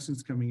great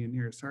questions coming in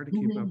here. It's hard to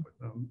keep up with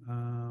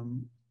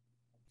them.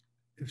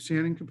 If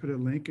Shannon could put a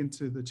link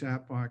into the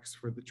chat box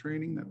for the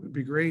training, that would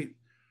be great.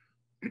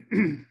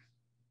 And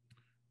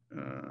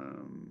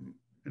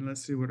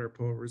let's see what our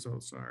poll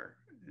results are.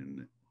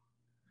 And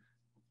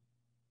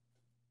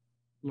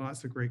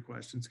lots of great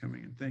questions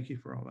coming in. Thank you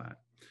for all that.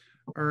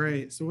 All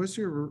right, so what's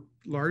your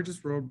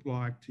largest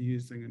roadblock to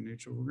using a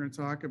neutral? We're going to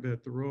talk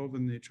about the role of the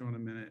neutral in a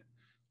minute.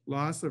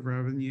 Loss of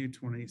revenue,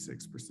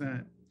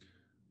 26%.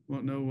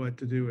 Won't know what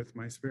to do with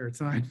my spare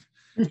time.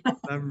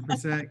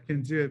 11%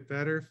 can do it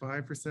better,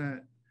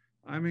 5%.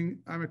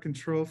 I'm a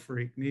control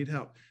freak, need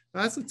help.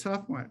 That's a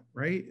tough one,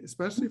 right?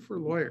 Especially for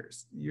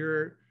lawyers.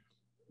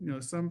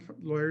 Some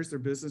lawyers, their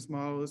business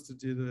model is to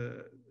do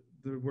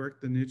the work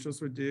the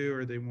neutrals would do,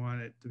 or they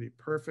want it to be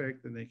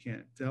perfect and they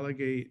can't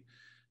delegate.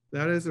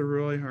 That is a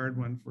really hard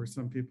one for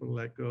some people to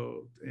let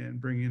go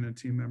and bring in a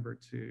team member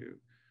to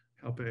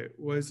help it.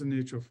 Was a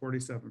neutral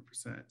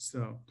 47%.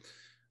 So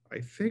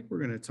I think we're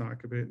going to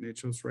talk about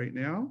neutrals right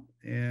now,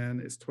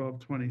 and it's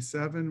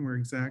 12:27. We're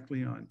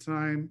exactly on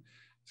time.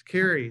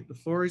 Carrie, the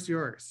floor is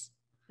yours.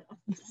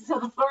 So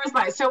the floor is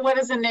mine. So what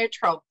is a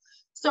neutral?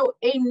 So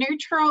a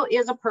neutral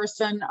is a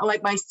person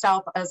like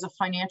myself as a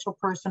financial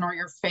person, or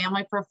your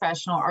family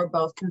professional are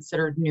both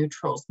considered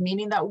neutrals,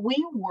 meaning that we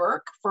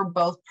work for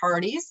both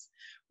parties.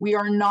 We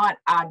are not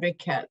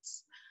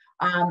advocates.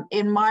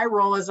 In my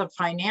role as a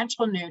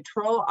financial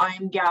neutral,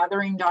 I'm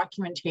gathering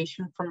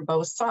documentation from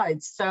both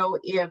sides. So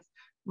if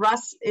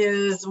Russ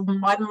is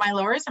one of my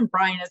lawyers and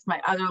Brian is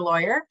my other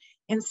lawyer,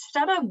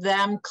 instead of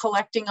them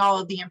collecting all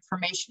of the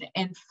information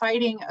and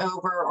fighting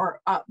over,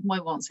 or we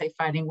won't say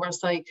fighting, we're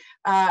like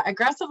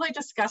aggressively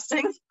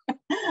discussing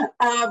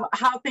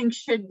how things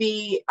should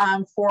be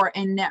for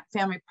a net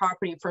family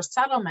property for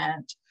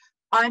settlement,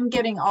 I'm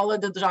getting all of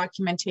the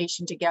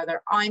documentation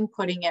together. I'm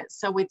putting it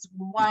so it's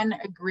one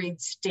agreed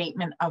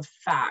statement of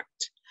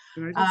fact.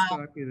 Can I just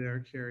stop you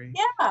there, Carrie?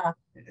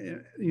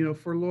 Yeah.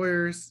 For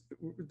lawyers,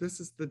 this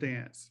is the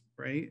dance,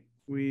 right?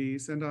 We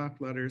send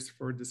off letters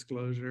for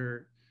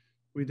disclosure.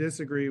 We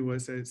disagree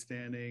what's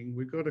outstanding.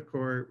 We go to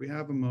court, we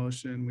have a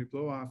motion, we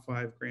blow off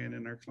 $5,000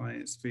 in our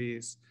client's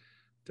fees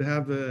to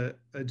have a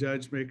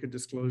judge make a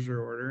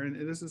disclosure order.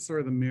 And this is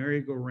sort of the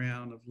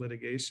merry-go-round of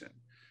litigation.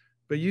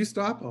 But you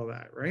stop all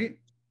that, right?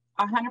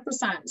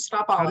 100%.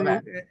 Stop all of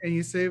it. And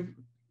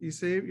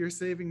you're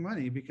saving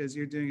money because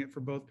you're doing it for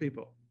both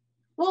people.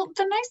 Well,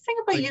 the nice thing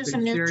about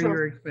using neutral, sharing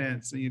your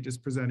expense, and you're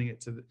just presenting it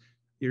to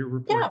your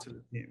report to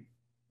the team.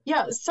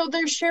 Yeah, so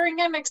they're sharing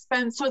an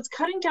expense, so it's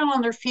cutting down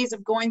on their fees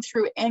of going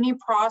through any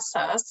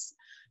process.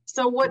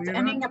 So what's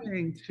ending up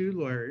paying two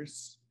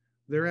lawyers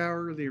their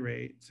hourly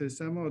rate to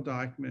assemble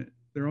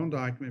their own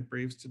document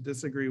briefs to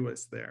disagree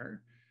what's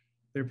there.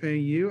 They're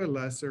paying you a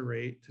lesser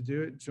rate to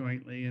do it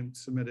jointly and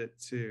submit it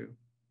to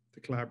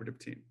the collaborative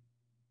team.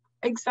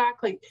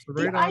 Exactly. So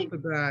right off the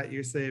bat,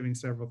 you're saving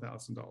several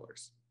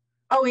 $1,000s.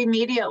 Oh,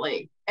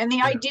 immediately. And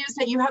the idea is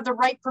that you have the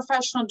right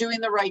professional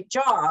doing the right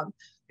job.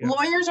 Yes.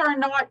 Lawyers are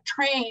not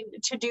trained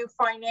to do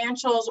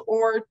financials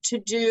or to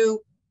do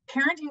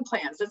parenting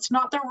plans. It's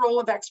not their role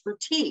of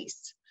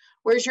expertise.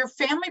 Whereas your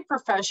family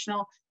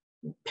professional,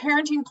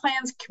 parenting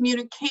plans,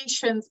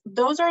 communications,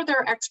 those are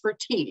their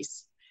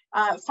expertise.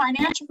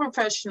 Financial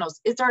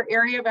professionals, it's our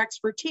area of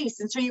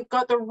expertise. And so you've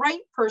got the right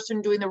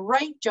person doing the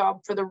right job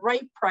for the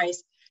right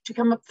price to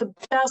come up with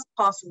the best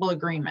possible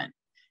agreement.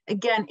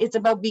 Again, it's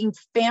about being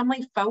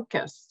family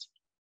focused,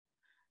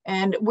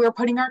 and we're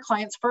putting our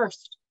clients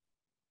first.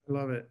 I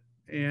love it.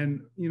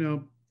 And,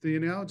 the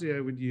analogy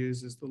I would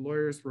use is the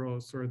lawyer's role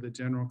is sort of the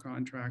general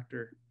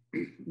contractor.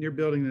 You're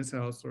building this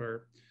house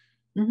or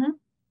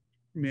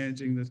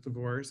managing this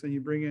divorce, and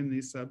you bring in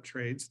these sub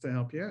trades to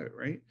help you out,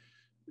 right?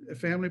 A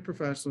family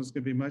professional is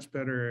going to be much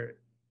better at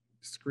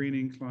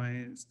screening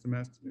clients,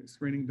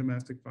 screening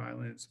domestic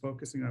violence,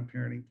 focusing on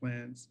parenting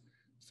plans.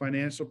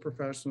 Financial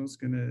professional is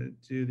going to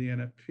do the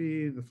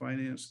NFP, the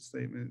financial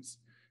statements,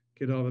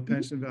 get all the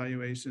pension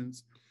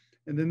valuations,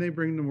 and then they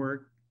bring the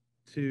work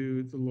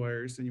to the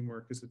lawyers and you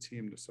work as a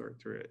team to sort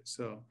through it.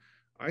 So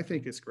I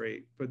think it's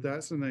great, but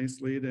that's a nice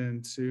lead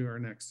into our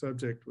next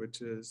subject,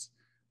 which is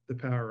the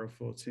power of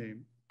full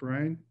team.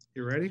 Brian,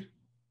 you ready?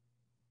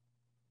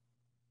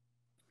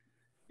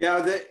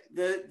 Yeah,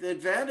 the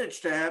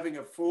advantage to having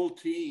a full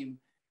team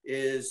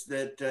is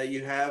that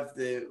you have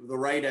the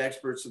right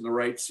experts in the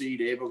right seat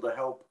able to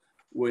help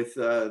with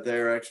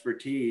their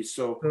expertise.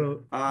 So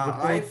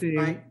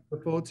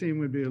the full team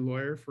would be a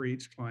lawyer for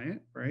each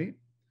client, right?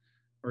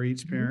 Or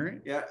each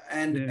parent. Yeah,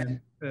 and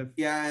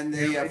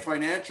the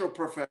financial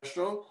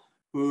professional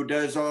who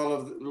does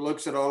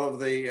looks at all of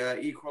the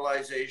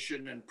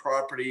equalization and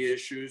property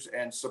issues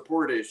and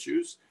support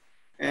issues,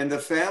 and the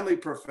family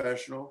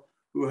professional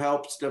who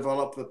helps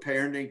develop the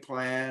parenting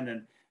plan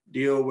and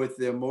deal with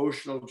the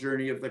emotional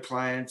journey of the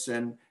clients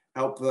and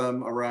help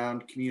them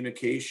around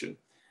communication.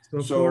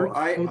 So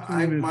I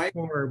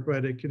four,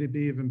 but it could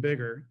be even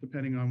bigger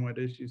depending on what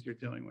issues you're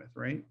dealing with,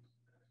 right?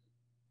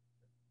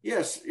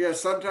 Yes.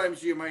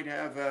 Sometimes you might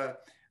have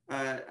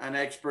an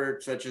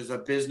expert such as a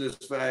business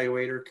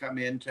evaluator come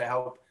in to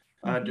help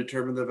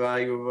determine the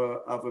value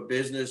of a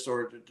business,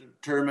 or to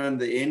determine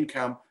the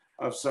income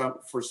of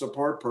for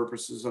support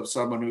purposes of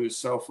someone who is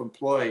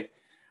self-employed.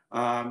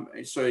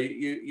 So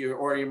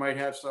you might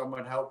have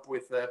someone help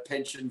with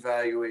pension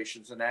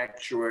valuations, an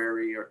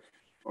actuary, or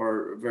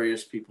or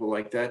various people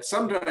like that.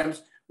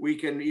 Sometimes we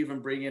can even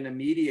bring in a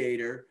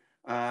mediator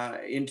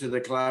into the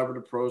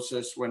collaborative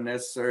process when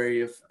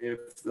necessary if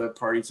the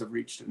parties have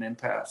reached an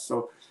impasse.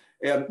 So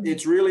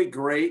it's really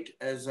great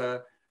as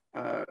a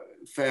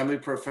family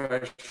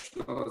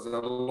professional, as a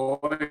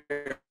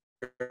lawyer.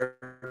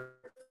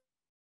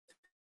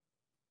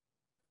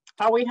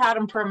 Oh, we had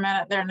him for a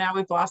minute there. Now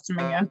we've lost him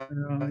again.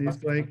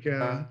 He's like,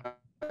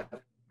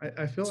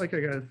 I feel like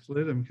I got to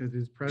split him because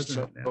he's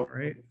president now,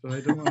 right? So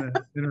I don't want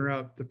to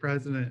interrupt the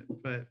president,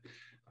 but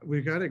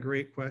we got a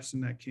great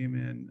question that came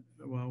in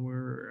while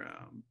we're,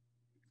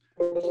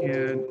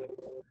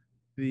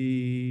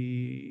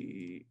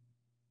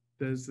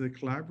 does the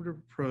collaborative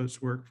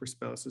approach work for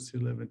spouses who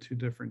live in 2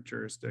 different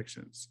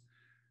jurisdictions?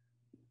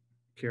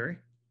 Carrie?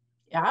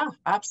 Yeah,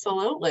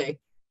 absolutely.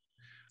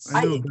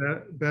 I know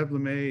Bev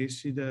LeMay,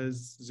 she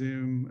does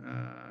Zoom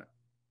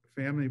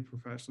family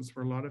professionals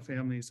for a lot of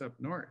families up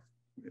north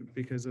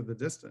because of the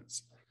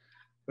distance.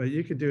 But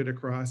you could do it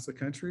across the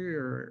country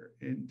or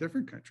in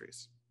different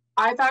countries.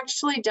 I've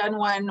actually done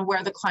one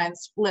where the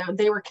clients lived,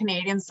 they were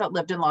Canadians that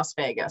lived in Las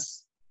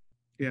Vegas.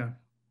 Yeah.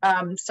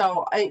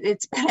 So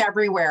it's been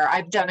everywhere.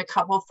 I've done a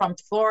couple from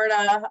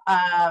Florida,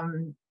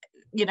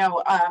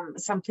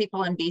 some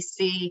people in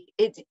BC.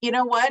 You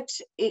know what?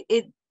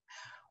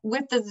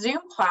 With the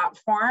Zoom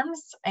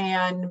platforms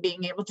and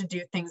being able to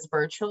do things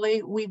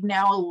virtually, we've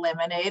now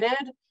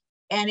eliminated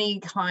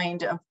any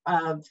kind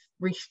of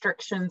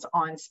restrictions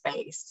on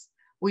space.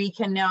 We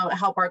can now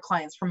help our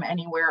clients from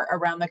anywhere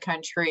around the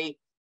country,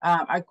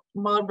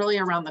 well, really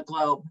around the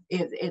globe.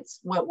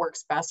 It's what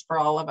works best for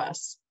all of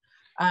us.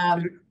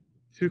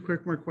 Two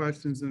quick more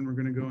questions, and we're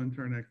going to go into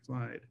our next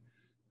slide.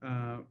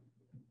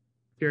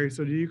 Carrie,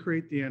 so do you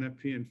create the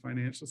NFP and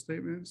financial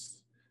statements?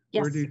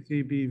 Yes. Or do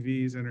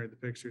CBVs enter the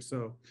picture?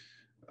 So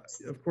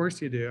of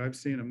course you do. I've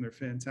seen them. They're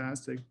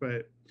fantastic.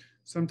 But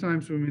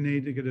sometimes when we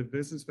need to get a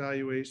business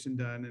valuation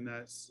done, and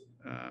that's,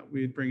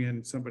 we'd bring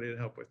in somebody to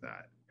help with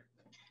that.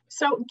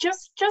 So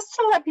just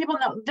to let people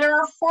know, there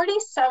are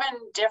 47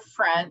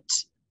 different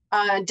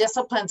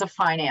disciplines of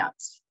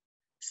finance.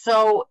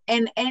 So,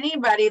 and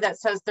anybody that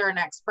says they're an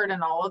expert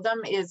in all of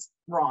them is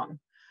wrong.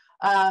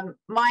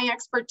 My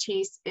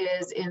expertise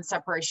is in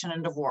separation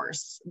and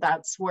divorce.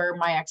 That's where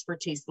my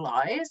expertise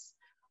lies.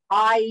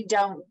 I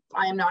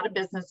am not a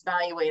business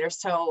valuator,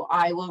 so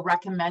I will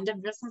recommend a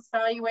business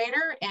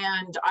valuator,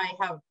 and I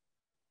have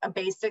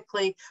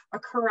basically a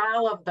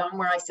corral of them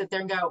where I sit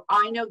there and go,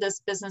 I know this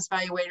business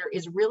valuator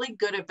is really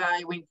good at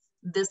valuing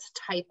this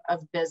type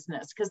of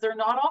business, because they're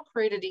not all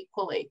created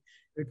equally.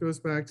 It goes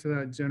back to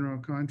that general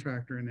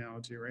contractor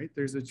analogy, right?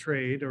 There's a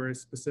trade or a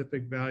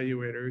specific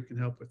valuator who can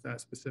help with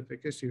that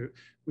specific issue.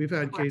 We've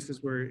had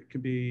cases where it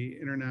could be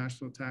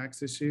international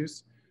tax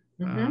issues.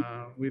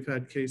 We've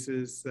had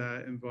cases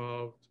that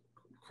involved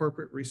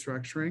corporate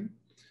restructuring.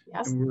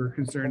 Yes. And we're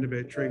concerned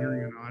about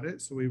triggering an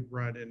audit. So we've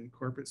brought in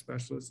corporate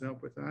specialists to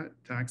help with that,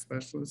 tax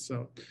specialists.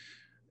 So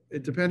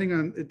it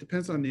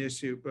depends on the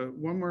issue. But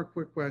one more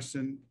quick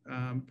question,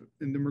 and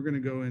then we're going to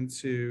go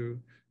into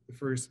the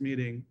first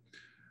meeting.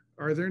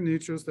 Are there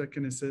neutrals that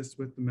can assist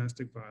with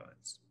domestic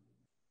violence?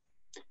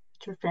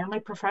 It's your family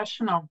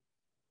professional.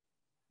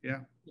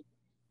 Yeah.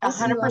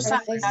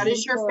 100%. That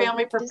is your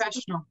family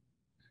professional.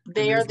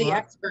 They are the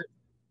expert.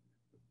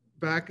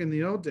 Back in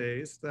the old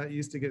days, that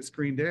used to get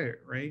screened out,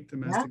 right?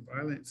 Domestic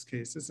violence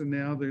cases. And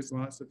now there's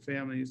lots of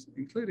families,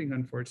 including,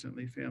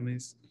 unfortunately,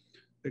 families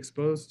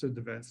exposed to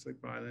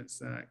domestic violence,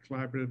 that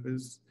collaborative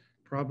is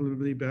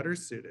probably better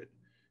suited.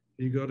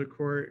 You go to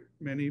court,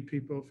 many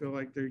people feel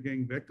like they're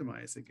getting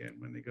victimized again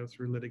when they go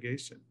through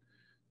litigation.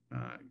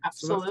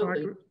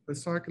 Absolutely. So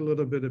let's talk a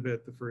little bit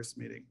about the first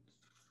meeting.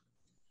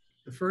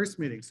 The first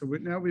meeting. So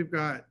now we've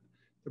got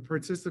the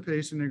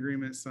participation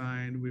agreement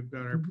signed. We've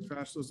got our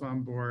professionals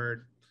on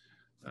board.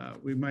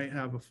 We might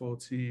have a full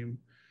team.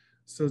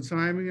 So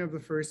timing of the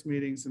first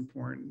meeting is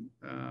important.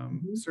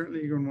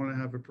 Certainly you're going to want to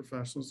have a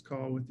professionals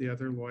call with the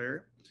other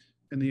lawyer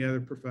and the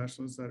other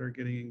professionals that are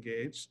getting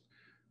engaged.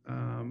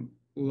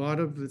 A lot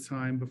of the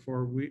time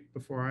before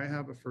I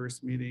have a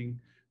first meeting,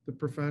 the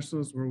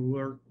professionals will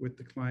work with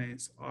the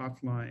clients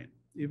offline,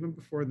 even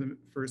before the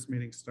first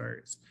meeting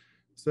starts.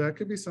 So that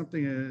could be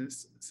something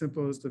as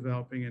simple as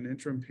developing an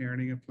interim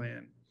parenting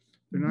plan.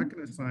 They're not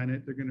going to sign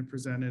it. They're going to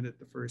present it at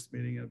the first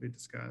meeting. It'll be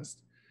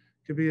discussed.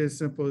 It could be as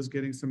simple as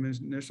getting some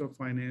initial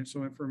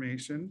financial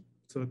information.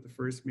 So at the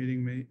first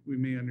meeting, we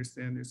may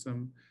understand there's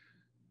some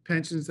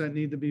pensions that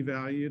need to be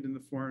valued and the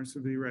forms to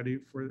be ready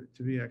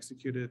to be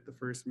executed at the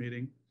first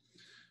meeting.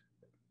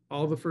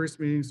 All the first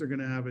meetings are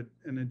going to have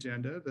an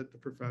agenda that the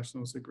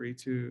professionals agree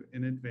to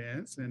in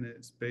advance, and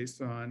it's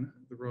based on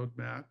the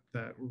roadmap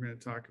that we're going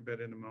to talk about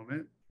in a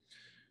moment.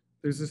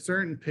 There's a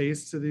certain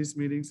pace to these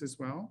meetings as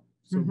well.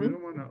 So we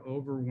don't want to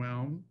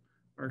overwhelm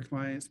our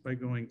clients by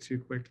going too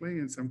quickly,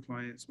 and some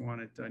clients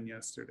want it done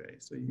yesterday.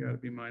 So you got to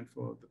be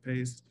mindful of the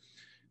pace,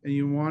 and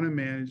you want to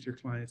manage your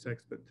clients'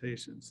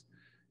 expectations.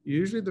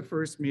 Usually the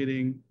first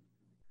meeting,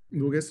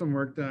 we'll get some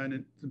work done,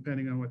 and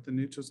depending on what the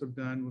neutrals have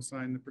done, we'll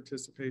sign the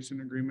participation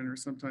agreement, or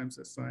sometimes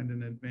it's signed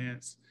in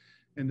advance.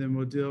 And then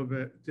we'll deal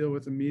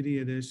with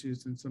immediate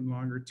issues and some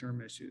longer term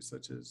issues,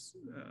 such as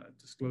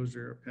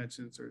disclosure of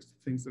pensions or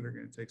things that are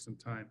going to take some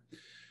time.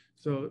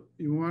 So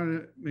you want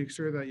to make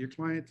sure that your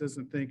client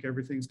doesn't think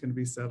everything's going to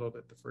be settled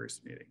at the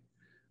first meeting.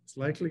 It's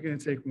likely going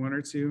to take one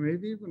or two,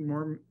 maybe even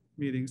more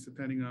meetings,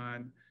 depending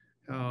on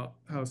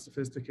how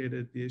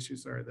sophisticated the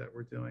issues are that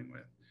we're dealing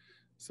with.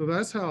 So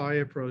that's how I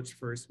approach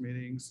first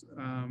meetings.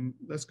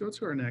 Let's go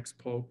to our next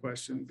poll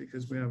question,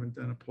 because we haven't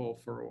done a poll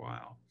for a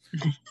while.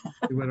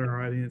 See what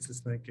our audience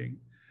is thinking.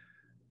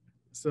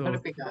 So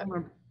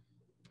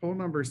poll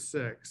number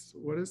 6,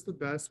 what is the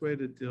best way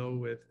to deal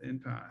with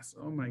impasse?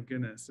 Oh my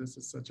goodness, this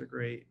is such a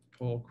great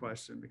poll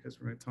question, because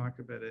we're going to talk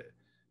about it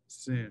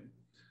soon.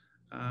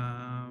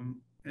 And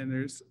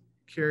there's,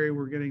 Carrie,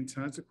 we're getting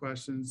tons of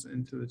questions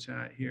into the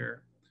chat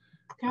here.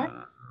 Okay.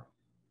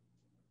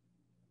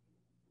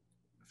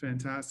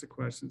 Fantastic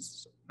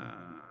questions. All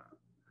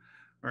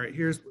right,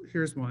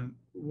 here's one.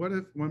 What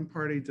if one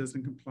party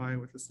doesn't comply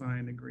with the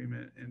signed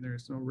agreement and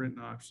there's no written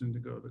option to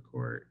go to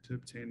court to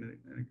obtain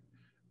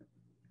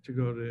to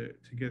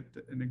get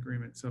an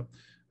agreement? So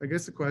I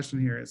guess the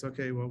question here is,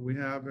 okay, well, we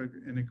have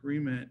an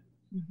agreement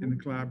in the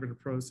collaborative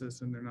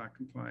process and they're not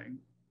complying.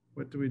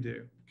 What do we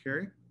do?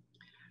 Carrie?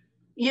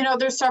 You know,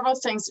 there's several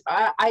things.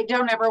 I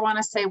don't ever want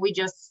to say we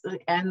just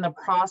end the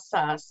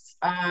process.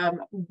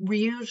 We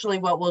usually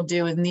what we'll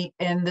do,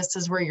 and this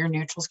is where your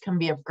neutrals can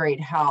be of great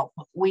help.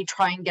 We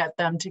try and get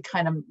them to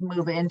kind of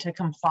move into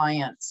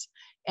compliance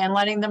and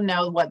letting them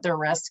know what they're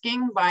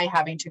risking by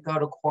having to go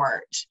to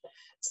court.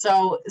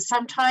 So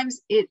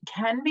sometimes it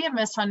can be a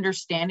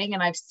misunderstanding,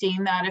 and I've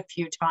seen that a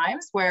few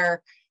times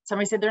where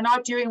somebody said they're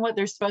not doing what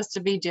they're supposed to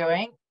be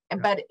doing,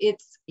 but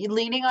it's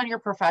leaning on your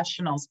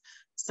professionals.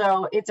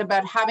 So it's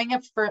about having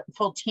a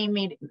full team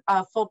meeting,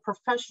 full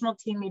professional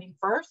team meeting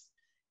first,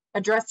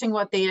 addressing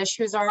what the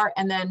issues are,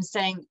 and then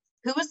saying,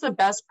 who is the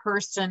best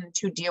person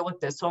to deal with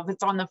this? So if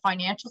it's on the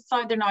financial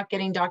side, they're not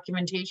getting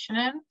documentation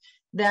in,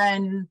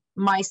 then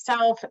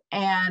myself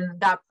and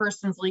that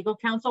person's legal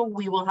counsel,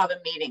 we will have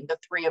a meeting, the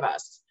three of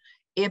us.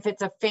 If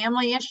it's a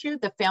family issue,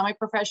 the family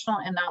professional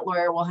and that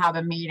lawyer will have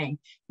a meeting.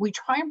 We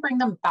try and bring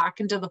them back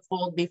into the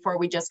fold before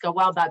we just go,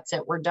 well, that's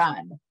it, we're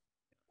done.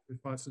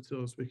 There's lots of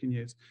tools we can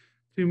use.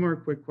 2 more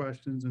quick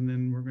questions, and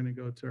then we're going to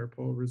go to our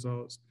poll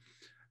results.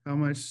 How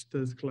much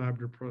does the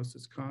collaborative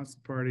process cost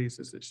the parties?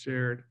 Is it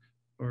shared,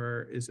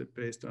 or is it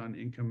based on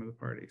income of the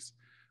parties?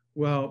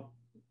 Well,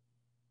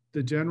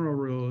 the general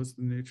rule is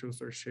the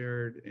neutrals are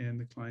shared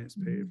and the clients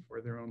paid for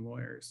their own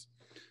lawyers.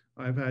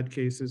 I've had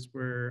cases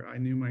where I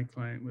knew my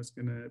client was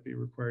going to be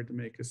required to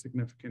make a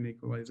significant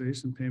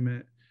equalization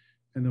payment,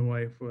 and the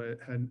wife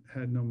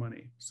had no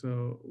money.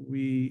 So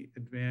we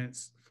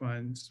advanced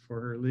funds for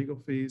her legal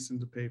fees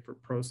and to pay for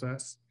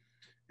process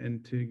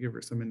and to give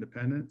her some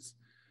independence.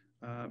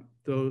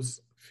 Those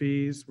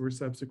fees were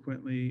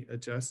subsequently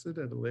adjusted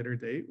at a later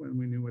date when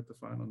we knew what the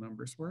final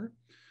numbers were.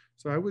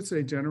 So I would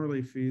say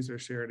generally fees are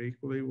shared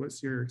equally.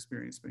 What's your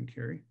experience been,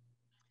 Carrie?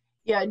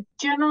 Yeah,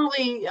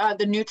 generally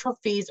the neutral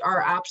fees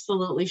are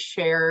absolutely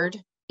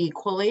shared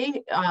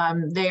equally.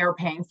 They are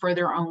paying for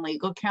their own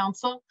legal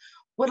counsel.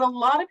 What a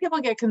lot of people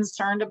get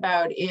concerned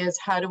about is,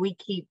 how do we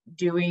keep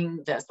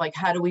doing this? Like,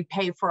 how do we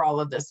pay for all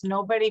of this?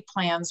 Nobody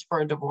plans for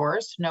a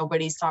divorce.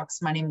 Nobody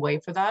stocks money away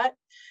for that.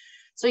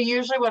 So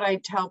usually what I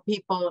tell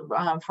people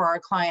for our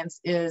clients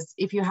is,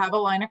 if you have a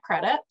line of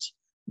credit,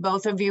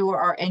 both of you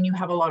are, and you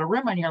have a lot of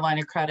room on your line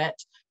of credit,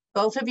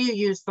 both of you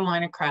use the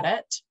line of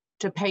credit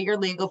to pay your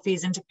legal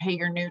fees and to pay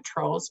your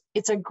neutrals.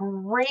 It's a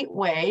great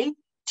way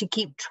to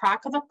keep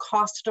track of the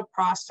cost of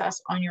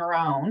process on your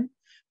own,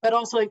 but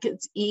also it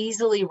gets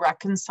easily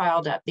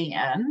reconciled at the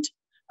end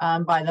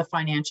by the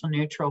financial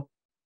neutral.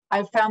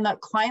 I've found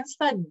that clients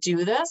that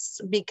do this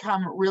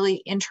become really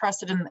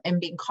interested in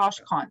being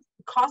cost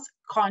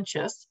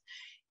conscious.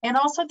 And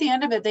also at the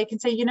end of it, they can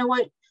say, you know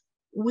what,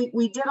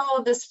 we did all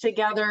of this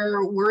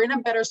together. We're in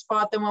a better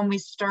spot than when we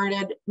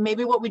started.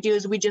 Maybe what we do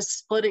is we just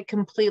split it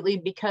completely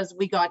because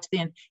we got to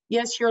the end.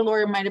 Yes, your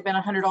lawyer might have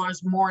been $100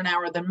 more an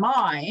hour than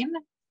mine,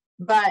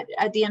 but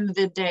at the end of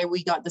the day,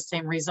 we got the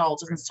same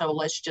results. And so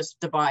let's just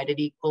divide it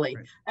equally.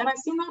 Right. And I've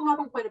seen that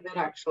happen quite a bit,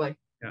 actually.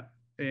 Yeah.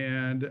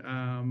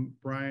 And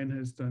Brian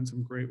has done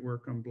some great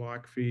work on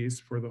block fees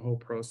for the whole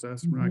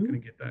process. We're not going to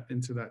get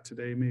into that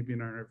today, maybe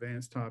in our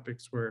advanced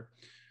topics, where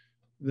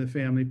the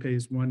family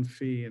pays one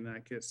fee and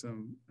that gets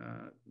them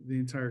the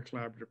entire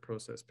collaborative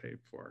process paid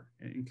for,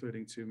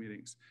 including 2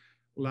 meetings.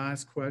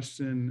 Last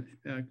question,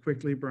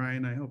 quickly,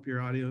 Brian, I hope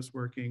your audio is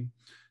working.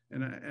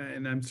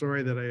 And I'm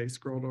sorry that I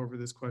scrolled over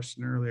this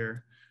question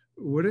earlier.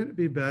 Wouldn't it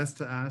be best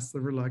to ask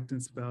the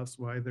reluctant spouse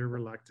why they're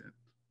reluctant?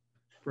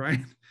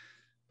 Brian,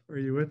 are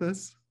you with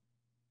us?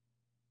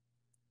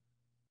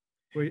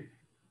 Wait.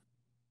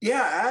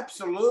 Yeah,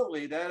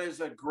 absolutely. That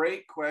is a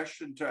great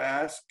question to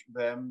ask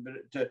them,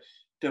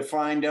 to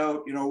find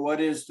out, you know, what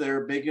is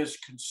their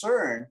biggest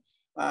concern?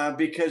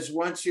 Because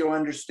once you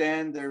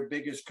understand their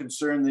biggest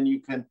concern, then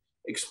you can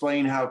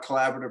explain how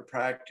collaborative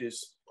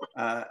practice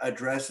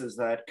addresses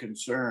that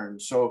concern.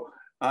 So,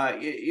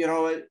 you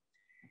know,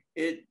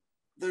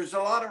 there's a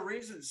lot of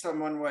reasons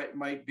someone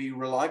might be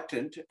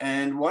reluctant.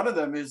 And one of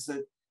them is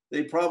that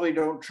they probably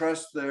don't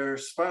trust their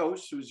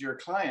spouse, who's your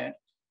client.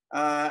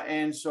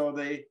 And so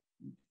they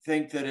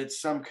think that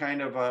it's some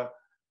kind of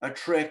a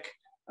trick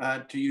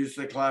to use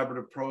the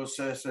collaborative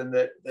process, and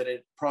that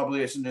it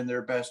probably isn't in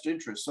their best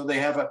interest. So they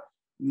have a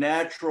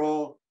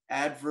natural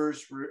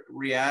adverse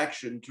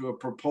reaction to a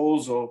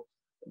proposal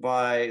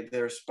by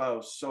their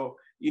spouse. So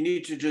you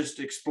need to just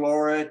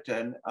explore it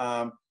and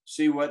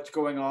see what's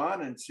going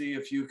on, and see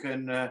if you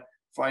can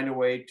find a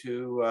way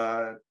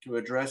to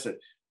address it.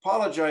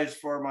 Apologize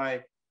for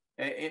my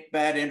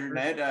bad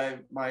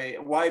internet. My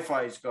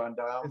Wi-Fi's gone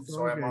down,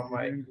 so I'm on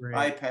my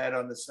iPad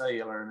on the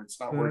cellular, and it's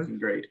not working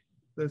great.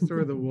 That's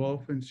sort of the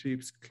wolf in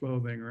sheep's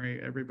clothing, right?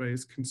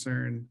 Everybody's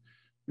concerned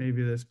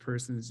maybe this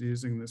person is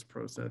using this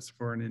process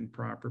for an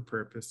improper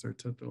purpose or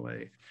to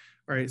delay.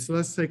 All right, so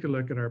let's take a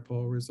look at our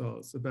poll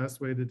results. The best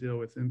way to deal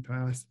with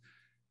impasse: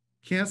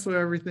 cancel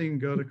everything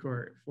and go to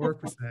court,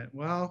 4%.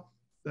 Well,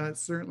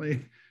 that's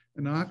certainly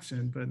an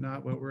option, but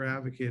not what we're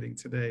advocating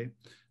today.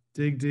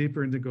 Dig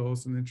deeper into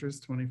goals and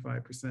interests,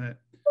 25%.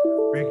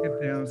 Break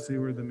it down, see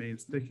where the main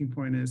sticking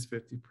point is,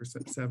 50%,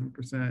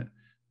 7%.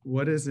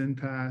 What is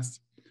impasse?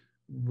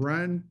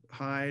 Run,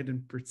 hide,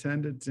 and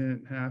pretend it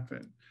didn't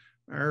happen.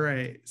 All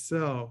right,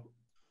 so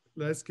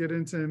let's get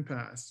into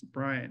impasse.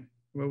 Brian,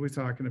 what are we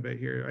talking about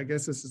here? I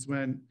guess this is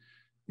when,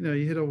 you know,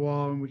 you hit a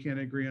wall and we can't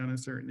agree on a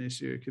certain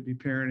issue. It could be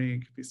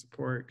parenting, it could be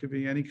support, it could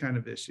be any kind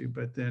of issue,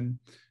 but then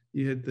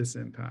you hit this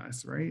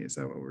impasse, right? Is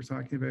that what we're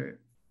talking about?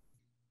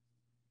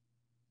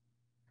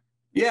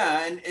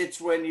 Yeah, and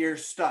it's when you're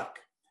stuck.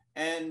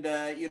 And,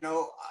 you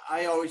know,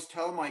 I always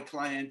tell my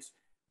clients,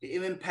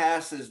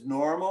 impasse is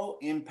normal.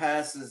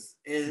 Impasse is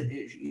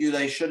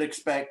they should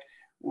expect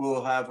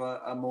we'll have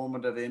a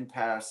moment of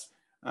impasse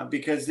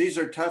because these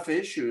are tough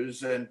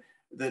issues and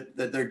that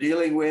they're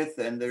dealing with,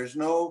 and there's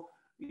no,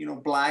 you know,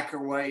 black or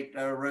white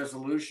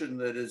resolution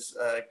that is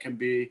can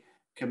be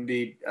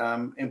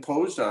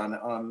imposed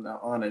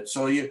on it.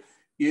 So you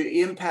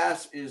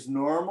impasse is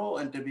normal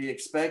and to be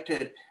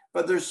expected,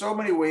 but there's so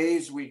many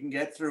ways we can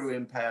get through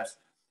impasse.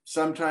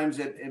 Sometimes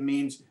it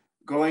means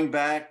going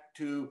back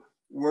to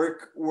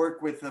work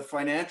with a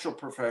financial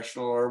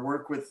professional, or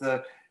work with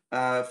the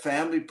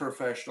family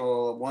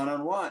professional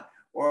one-on-one,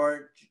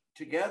 or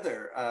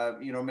together.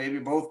 You know, maybe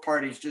both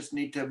parties just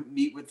need to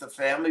meet with the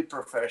family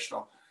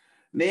professional.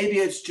 Maybe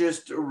it's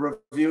just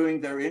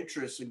reviewing their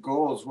interests and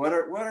goals. What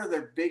are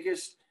their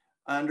biggest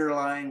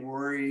underlying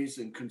worries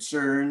and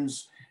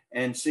concerns,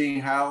 and seeing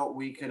how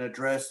we can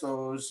address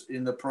those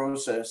in the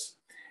process.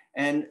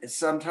 And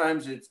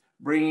sometimes it's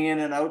bringing in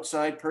an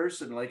outside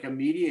person, like a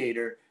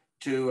mediator,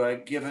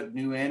 to give it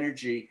new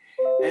energy.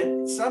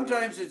 And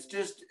sometimes it's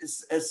just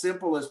as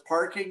simple as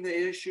parking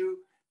the issue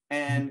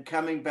and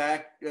coming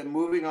back and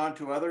moving on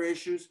to other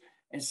issues.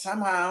 And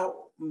somehow,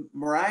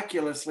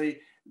 miraculously,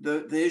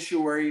 the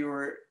issue where you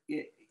were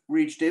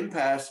reached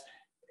impasse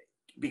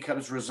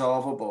becomes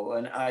resolvable.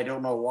 And I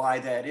don't know why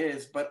that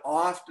is, but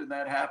often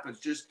that happens.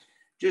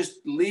 Just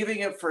leaving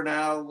it for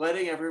now,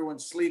 letting everyone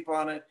sleep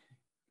on it,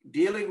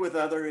 dealing with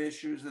other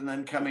issues, and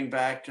then coming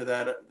back to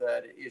that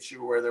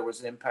issue where there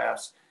was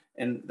impasse.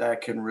 And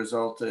that can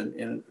result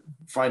in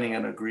finding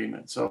an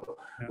agreement. So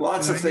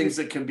lots of things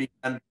that can be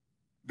done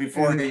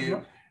before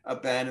you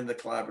abandon the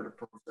collaborative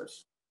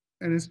process.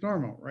 And it's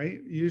normal, right?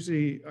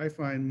 Usually I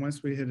find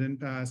once we hit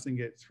impasse and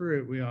get through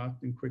it, we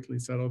often quickly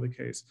settle the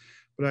case.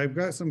 But I've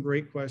got some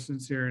great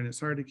questions here, and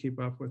it's hard to keep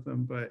up with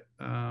them. But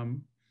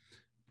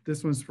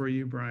this one's for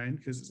you, Brian,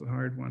 because it's a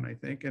hard one, I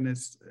think. And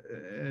it's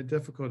a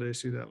difficult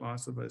issue that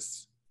lots of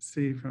us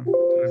see from time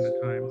to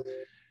time.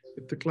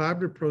 If the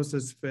collaborative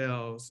process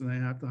fails and I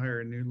have to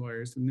hire a new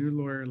lawyer, is the new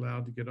lawyer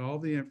allowed to get all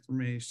the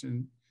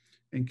information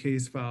and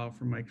case file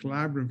from my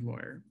collaborative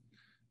lawyer?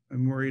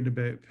 I'm worried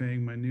about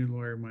paying my new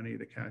lawyer money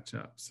to catch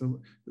up. So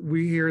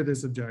we hear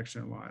this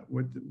objection a lot.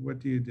 What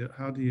do you do?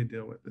 How do you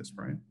deal with this,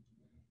 Brian?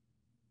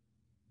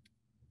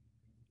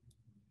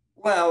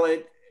 Well,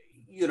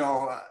 you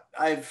know,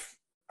 I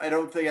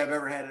don't think I've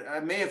ever had it. I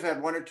may have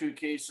had one or two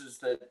cases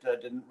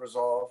that didn't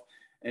resolve.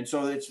 And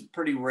so it's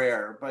pretty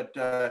rare, but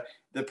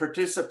the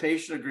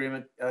participation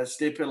agreement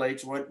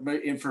stipulates what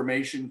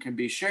information can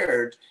be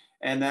shared.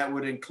 And that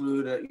would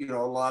include, you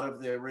know, a lot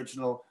of the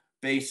original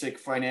basic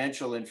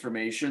financial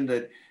information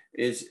that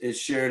is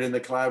shared in the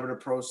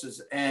collaborative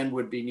process and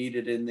would be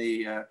needed in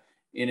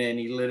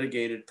any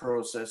litigated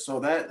process. So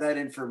that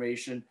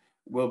information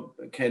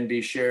can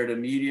be shared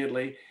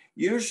immediately.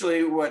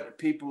 Usually what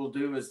people will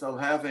do is they'll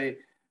have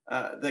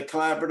the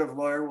collaborative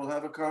lawyer will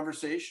have a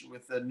conversation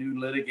with the new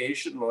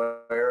litigation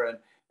lawyer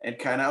and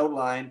kind of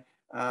outline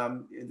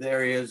the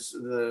areas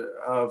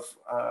of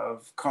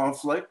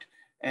conflict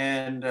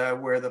and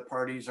where the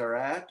parties are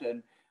at.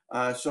 And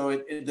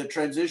so the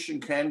transition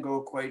can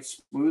go quite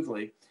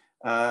smoothly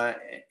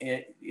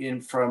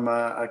from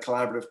a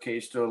collaborative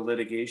case to a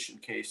litigation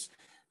case.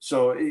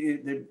 So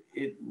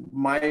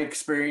my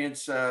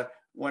experience,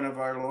 one of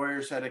our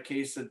lawyers had a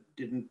case that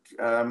didn't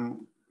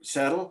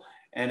settle,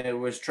 and it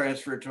was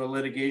transferred to a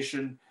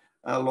litigation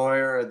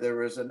lawyer. There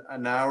was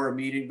an hour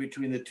meeting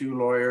between the two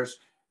lawyers,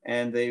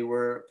 and they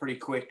were pretty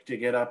quick to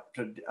get up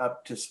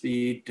to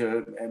speed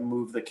and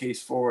move the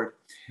case forward.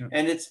 Yeah.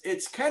 And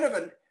it's kind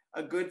of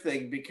a good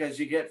thing, because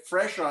you get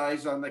fresh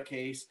eyes on the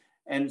case,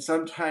 and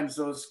sometimes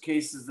those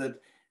cases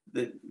that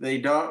they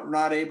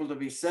not able to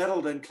be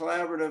settled in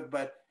collaborative,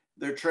 but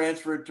they're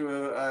transferred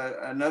to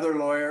another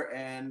lawyer,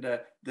 and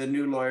the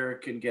new lawyer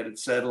can get it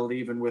settled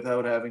even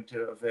without having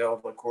to avail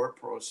the court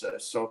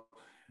process. So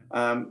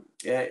but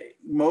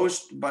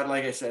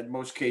like I said,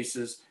 most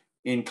cases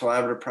in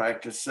collaborative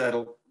practice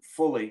settle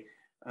fully,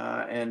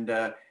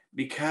 and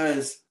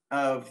because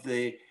of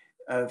the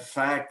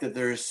fact that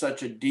there is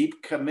such a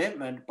deep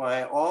commitment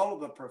by all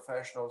of the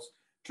professionals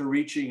to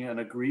reaching an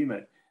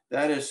agreement.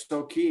 That is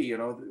so key. You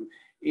know,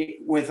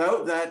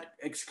 without that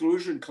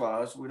exclusion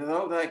clause,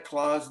 without that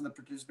clause in the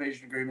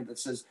participation agreement that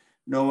says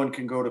no one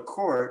can go to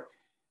court,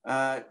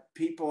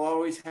 people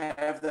always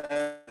have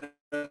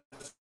that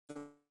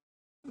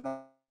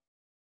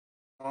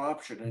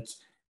option.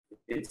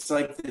 It's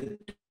like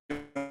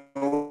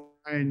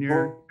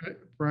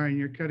Brian,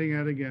 you're cutting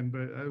out again,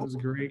 but that was a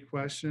great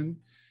question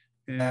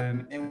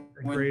and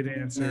a great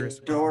answer.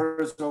 The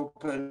door is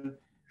open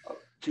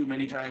too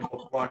many times.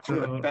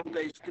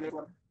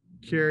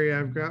 Carrie,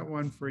 I've got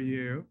one for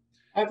you.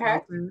 Okay.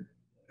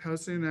 How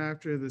soon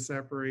after the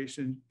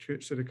separation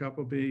should a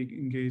couple be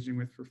engaging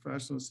with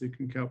professionals who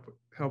can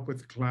help with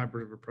the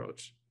collaborative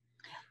approach?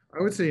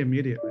 I would say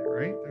immediately,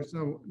 right? There's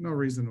no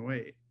reason to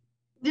wait.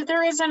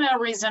 There isn't a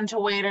reason to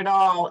wait at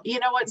all. You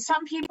know what?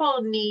 Some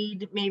people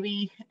need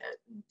maybe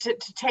to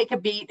take a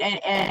beat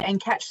and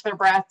catch their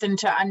breath and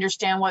to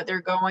understand what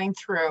they're going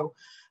through.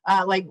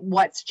 Like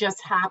what's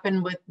just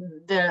happened with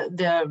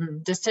the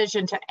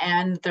decision to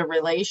end the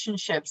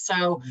relationship.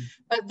 So,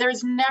 but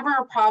there's never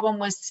a problem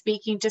with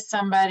speaking to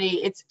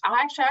somebody.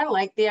 I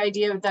like the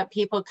idea that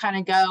people kind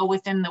of go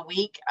within the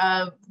week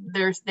of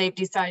they've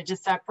decided to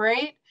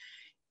separate.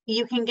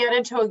 You can get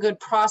into a good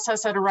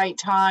process at a right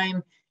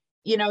time.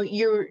 You know,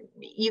 you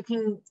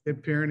can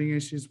get parenting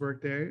issues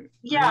worked out.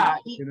 Yeah.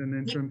 Right? Get an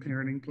interim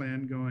parenting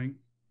plan going.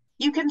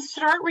 You can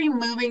start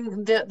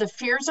removing the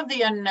fears of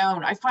the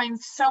unknown. I find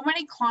so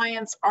many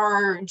clients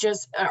are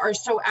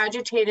so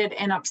agitated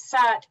and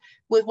upset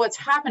with what's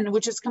happened,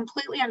 which is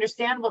completely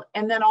understandable.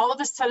 And then all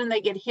of a sudden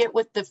they get hit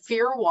with the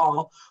fear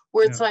wall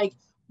where it's like,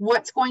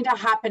 what's going to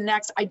happen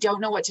next? I don't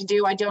know what to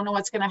do. I don't know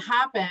what's going to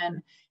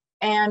happen.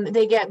 And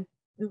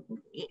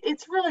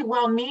it's really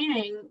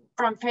well-meaning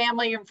from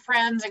family and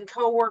friends and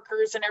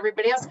coworkers and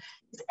everybody else.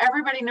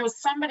 Everybody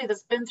knows somebody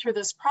that's been through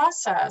this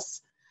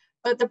process.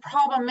 But the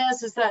problem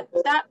is that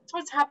that's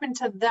what's happened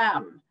to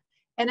them.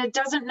 And it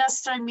doesn't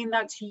necessarily mean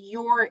that's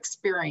your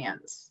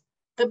experience.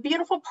 The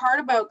beautiful part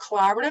about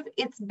collaborative,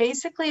 it's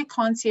basically a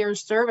concierge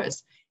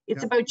service.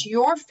 It's about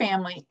your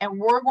family, and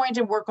we're going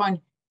to work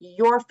on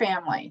your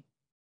family,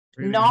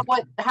 not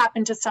what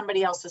happened to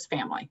somebody else's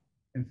family.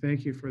 And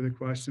thank you for the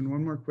question.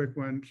 One more quick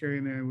one. Carrie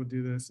and I will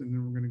do this, and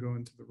then we're going to go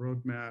into the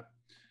roadmap.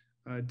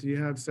 Do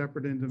you have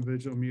separate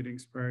individual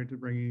meetings prior to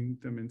bringing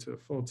them into a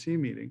full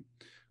team meeting?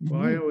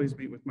 Well, I always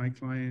meet with my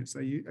clients.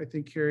 I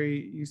think,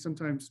 Carrie, you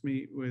sometimes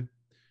meet with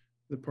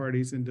the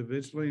parties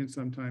individually, and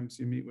sometimes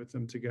you meet with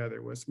them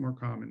together. What's more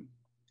common?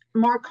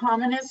 More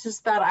common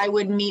is that I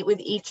would meet with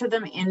each of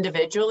them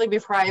individually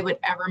before I would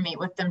ever meet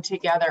with them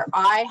together.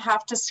 I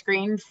have to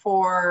screen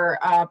for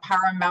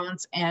power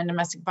imbalance and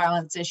domestic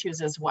violence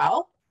issues as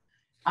well.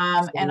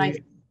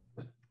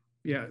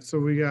 So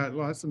we got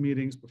lots of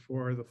meetings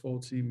before the full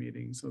team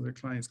meeting, so their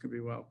clients can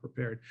be well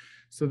prepared.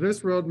 So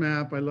this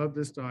roadmap, I love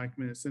this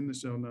document. It's in the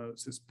show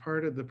notes. It's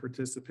part of the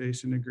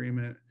participation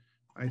agreement.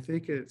 I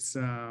think it's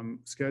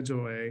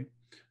Schedule A,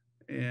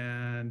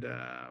 and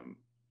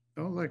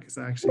oh, look, it's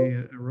actually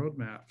a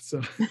roadmap.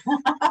 So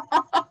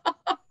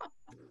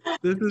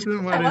this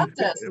isn't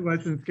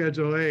what's in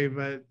Schedule A,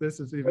 but this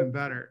is even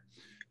better.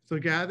 So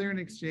gather and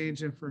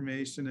exchange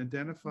information,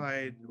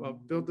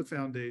 build the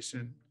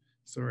foundation.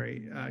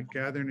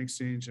 Gather and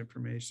exchange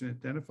information,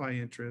 identify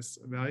interests,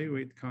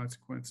 evaluate the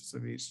consequences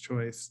of each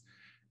choice,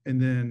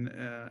 and then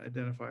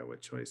identify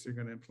what choice you're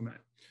going to implement.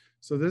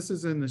 So this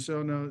is in the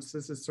show notes.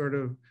 This is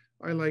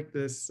I like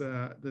this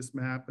this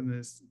map and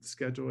this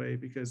Schedule A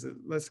because it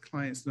lets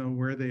clients know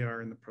where they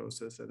are in the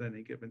process at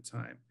any given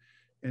time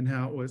and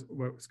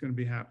what's going to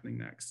be happening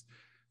next.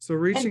 So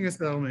reaching a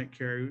settlement,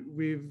 Carrie,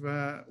 we've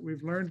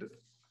learned,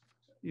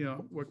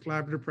 what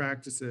collaborative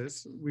practice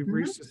is. We've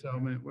reached a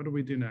settlement. What do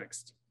we do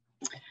next?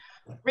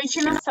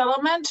 Reaching a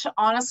settlement,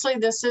 honestly,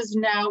 this is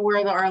now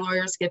where our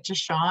lawyers get to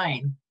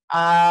shine.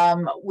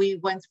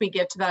 Once we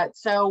get to that,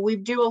 so we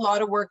do a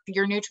lot of work.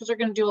 Your neutrals are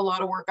going to do a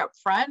lot of work up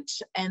front,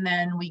 and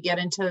then we get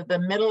into the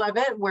middle of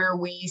it where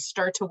we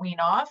start to wean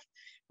off.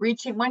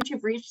 Once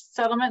you've reached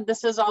settlement,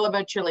 this is all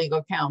about your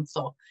legal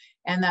counsel,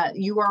 and that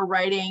you are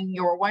writing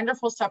your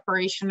wonderful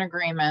separation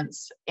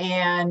agreements,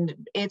 and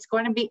it's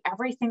going to be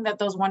everything that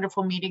those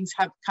wonderful meetings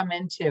have come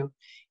into.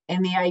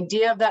 And the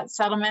idea of that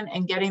settlement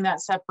and getting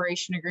that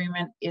separation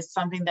agreement is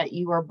something that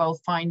you are both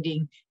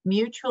finding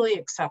mutually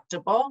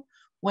acceptable,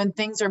 when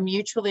things are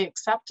mutually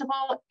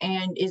acceptable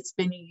and it's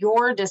been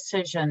your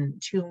decision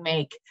to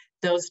make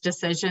those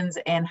decisions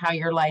and how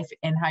your life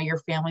and how your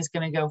family's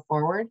going to go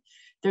forward.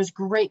 There's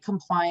great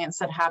compliance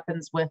that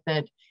happens with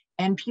it.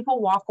 And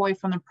people walk away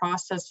from the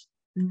process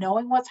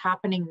knowing what's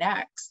happening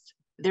next.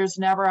 There's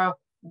never a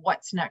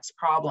what's next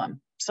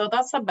problem. So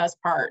that's the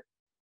best part.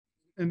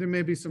 And there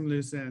may be some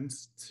loose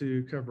ends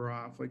to cover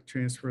off, like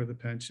transfer of the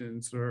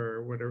pensions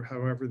or whatever,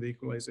 however the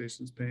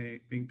equalization is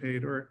being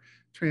paid, or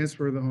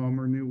transfer of the home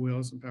or new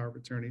wills and power of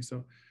attorney.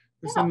 So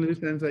there's some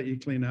loose ends that you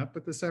clean up,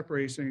 but the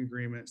separation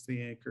agreement's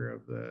the anchor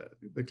of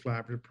the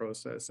collaborative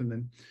process. And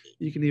then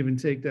you can even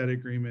take that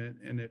agreement,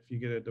 and if you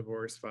get a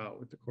divorce filed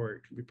with the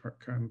court, it can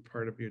become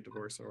part of your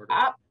divorce order.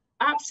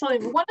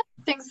 Absolutely. One of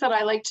the things that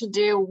I like to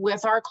do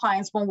with our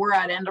clients when we're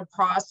at end of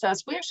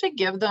process, we actually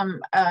give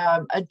them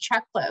a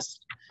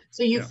checklist.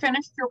 So you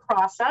finished your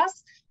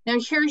process. Now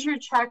here's your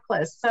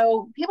checklist.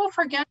 So people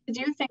forget to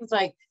do things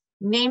like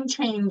name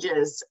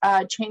changes,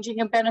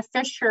 changing of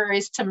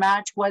beneficiaries to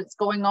match what's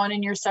going on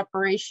in your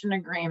separation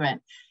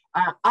agreement,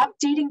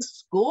 updating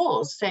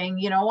schools, saying,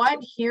 you know what,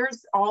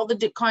 here's all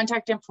the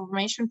contact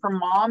information for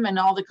mom and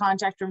all the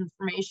contact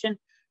information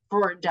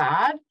for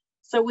dad.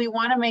 So we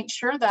want to make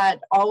sure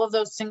that all of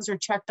those things are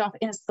checked off,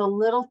 and it's the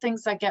little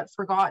things that get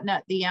forgotten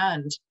at the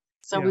end.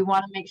 So we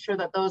want to make sure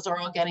that those are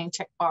all getting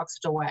tick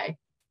boxed away.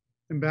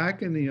 And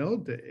back in the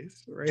old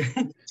days, right?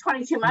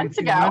 22 months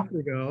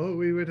ago,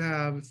 we would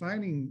have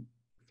signing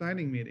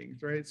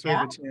meetings, right? So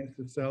have a chance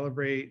to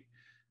celebrate,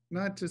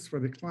 not just for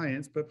the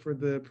clients, but for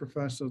the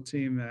professional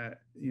team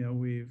that, you know,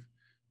 we've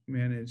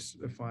managed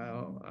the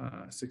file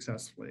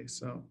successfully.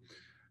 So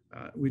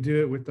we do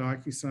it with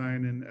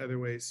DocuSign and other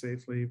ways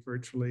safely,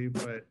 virtually.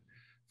 But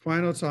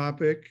final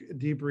topic,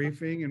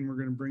 debriefing, and we're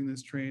going to bring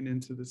this train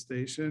into the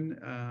station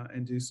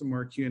and do some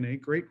more Q&A.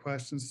 Great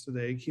questions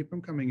today. Keep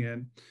them coming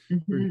in.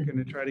 We're going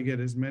to try to get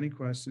as many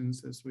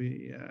questions as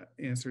we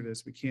answered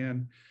as we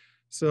can.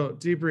 So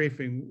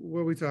debriefing,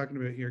 what are we talking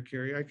about here,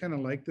 Carrie? I kind of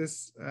like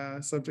this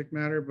subject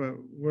matter, but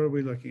what are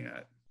we looking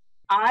at?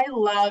 I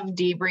love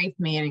debrief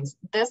meetings.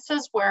 This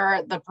is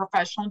where the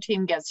professional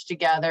team gets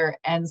together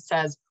and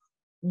says,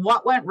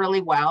 what went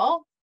really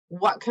well?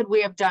 What could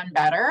we have done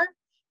better?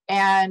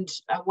 And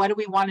what do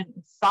we want to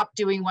stop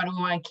doing? What do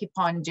we want to keep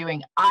on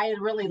doing? I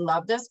really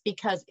love this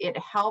because it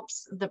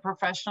helps the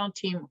professional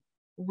team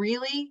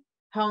really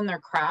hone their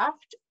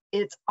craft.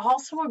 It's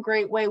also a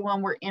great way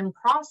when we're in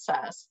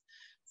process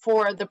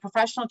for the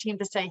professional team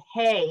to say,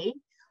 hey,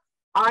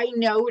 I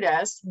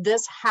noticed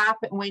this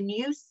happened when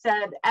you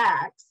said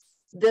X,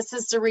 this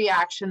is the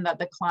reaction that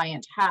the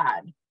client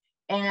had.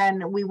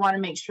 And we want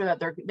to make sure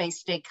that they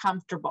stay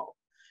comfortable.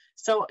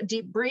 So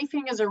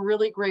debriefing is a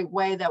really great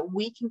way that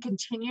we can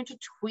continue to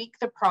tweak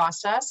the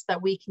process, that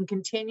we can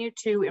continue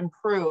to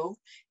improve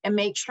and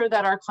make sure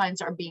that our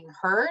clients are being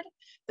heard,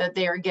 that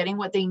they are getting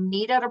what they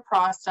need out of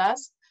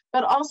process,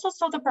 but also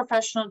so the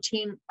professional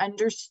team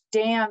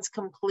understands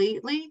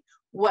completely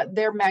what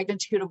their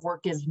magnitude of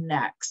work is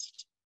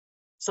next.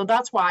 So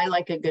that's why I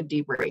like a good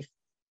debrief.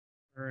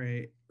 All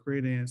right,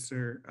 great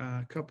answer.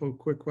 A couple of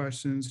quick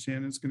questions.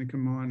 Shannon's going to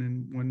come on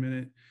in 1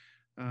 minute.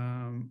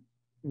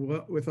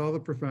 With all the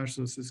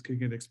professionals, this could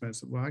get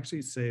expensive. Well, actually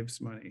it saves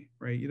money,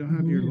 right? You don't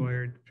have your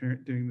lawyer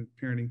doing the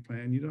parenting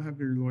plan. You don't have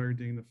your lawyer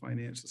doing the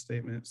financial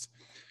statements.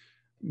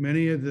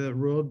 Many of the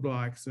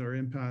roadblocks or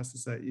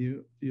impasses that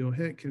you'll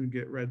hit can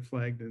get red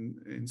flagged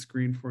and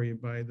screened for you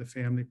by the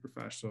family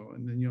professional.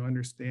 And then you'll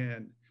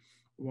understand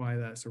why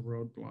that's a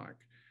roadblock.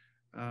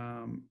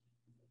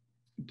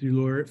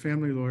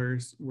 Family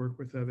lawyers work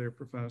with other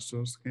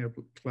professionals,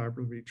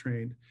 collaboratively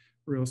trained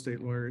real estate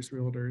lawyers,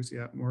 realtors,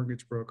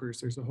 mortgage brokers.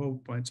 There's a whole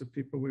bunch of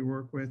people we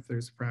work with.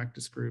 There's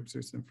practice groups.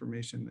 There's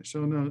information in the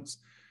show notes.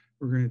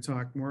 We're going to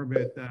talk more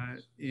about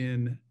that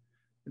in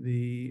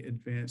the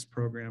advanced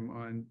program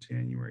on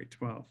January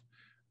 12th.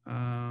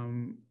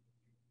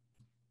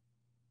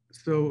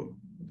 So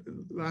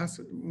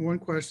last one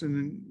question,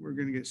 and we're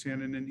going to get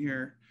Shannon in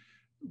here.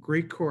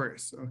 Great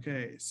course.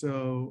 Okay,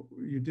 so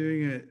you're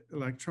doing it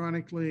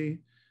electronically.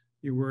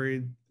 You're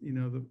worried, you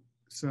know,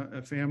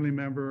 a family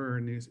member or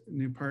a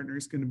new partner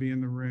is going to be in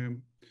the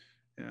room.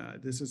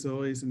 This is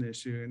always an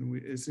issue, and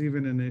it's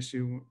even an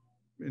issue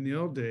in the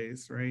old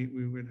days, right?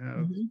 We would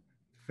have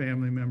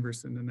family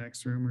members in the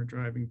next room or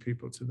driving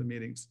people to the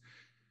meetings.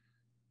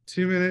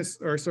 2 minutes,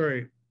 or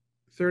sorry,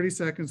 30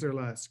 seconds or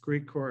less.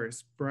 Great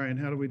course. Brian,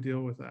 how do we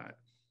deal with that?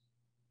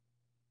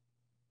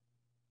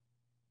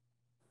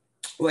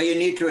 Well, you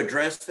need to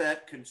address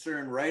that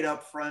concern right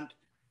up front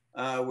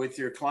with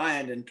your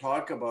client and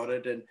talk about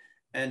it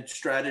and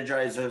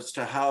strategize as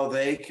to how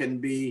they can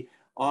be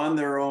on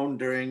their own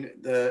during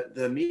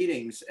the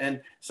meetings.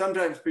 And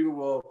sometimes people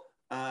will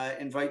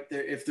invite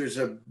if there's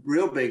a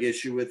real big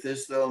issue with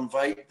this, they'll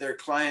invite their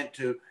client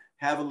to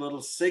have a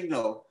little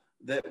signal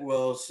that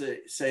will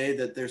say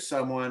that there's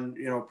someone,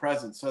 you know,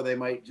 present. So they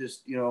might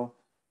just, you know,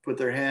 put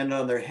their hand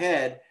on their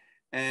head,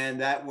 and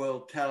that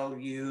will tell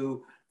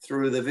you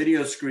through the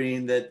video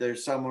screen that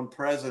there's someone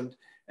present,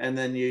 and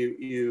then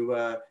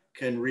you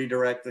can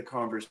redirect the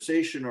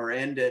conversation or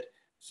end it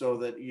so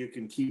that you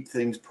can keep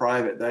things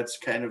private. That's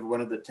kind of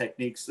one of the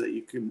techniques that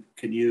you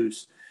can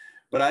use.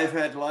 But I've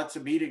had lots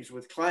of meetings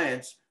with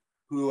clients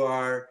who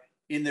are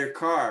in their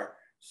car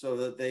so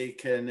that they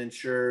can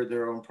ensure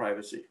their own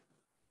privacy.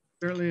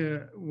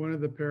 Certainly, one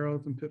of the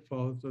perils and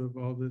pitfalls of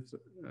all this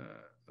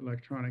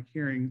electronic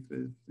hearings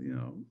is, you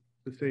know,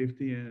 the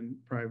safety and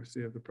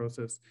privacy of the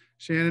process.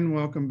 Shannon,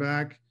 welcome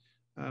back.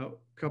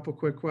 Couple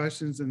quick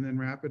questions and then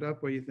wrap it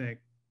up. What do you think?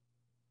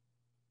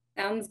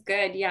 Sounds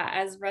good. Yeah,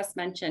 as Russ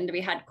mentioned, we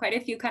had quite a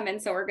few come in,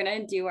 so we're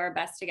going to do our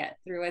best to get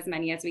through as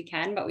many as we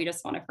can. But we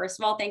just want to, first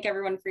of all, thank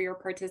everyone for your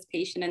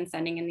participation and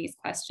sending in these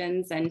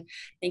questions. And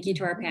thank you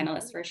to our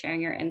panelists for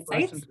sharing your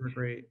insights. Questions were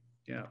great.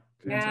 Yeah.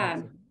 Fantastic.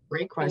 Yeah.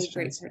 Great questions.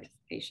 Really great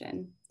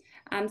participation.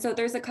 So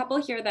there's a couple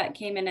here that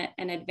came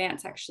in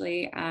advance,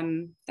 actually,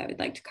 that we'd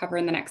like to cover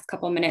in the next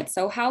couple of minutes.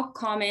 So how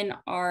common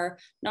are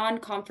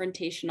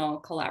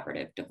non-confrontational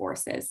collaborative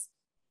divorces?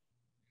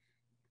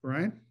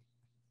 Brian?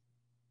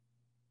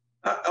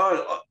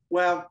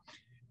 Well,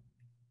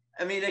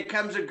 I mean, it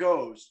comes and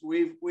goes.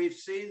 We've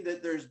seen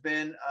that there's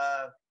been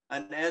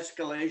an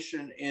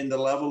escalation in the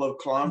level of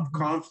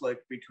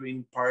conflict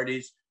between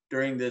parties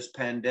during this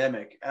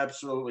pandemic.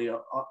 Absolutely,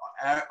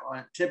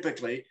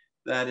 typically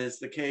that is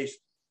the case.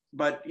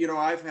 But you know,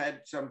 I've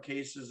had some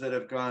cases that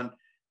have gone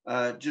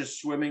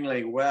just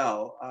swimmingly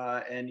well,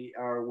 and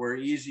were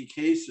easy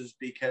cases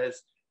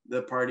because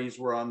the parties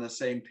were on the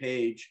same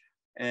page.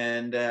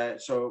 And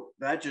so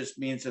that just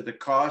means that the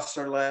costs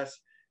are less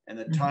and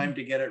the time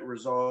to get it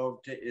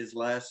resolved is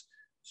less.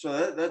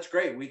 So that's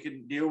great. We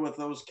can deal with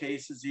those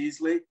cases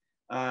easily,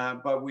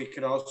 but we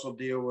could also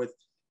deal with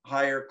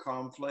higher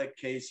conflict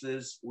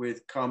cases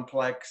with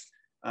complex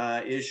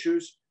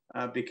issues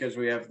because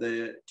we have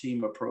the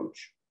team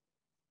approach.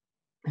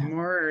 One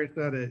more, or is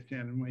that it,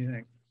 Shannon? What do you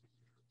think?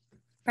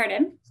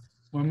 Pardon?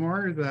 One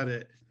more, or is that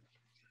it?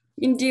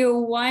 You can do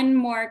one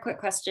more quick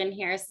question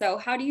here. So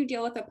how do you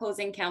deal with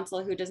opposing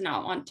counsel who does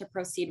not want to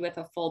proceed with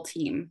a full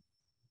team?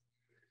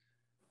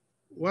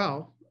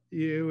 Well,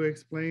 you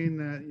explain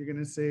that you're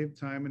going to save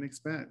time and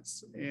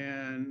expense,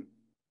 and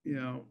you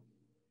know,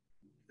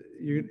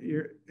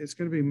 it's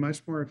going to be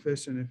much more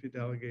efficient if you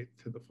delegate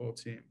to the full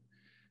team.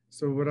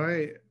 So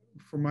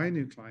for my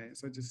new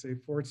clients, I just say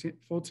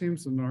full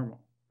teams are normal,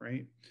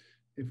 right?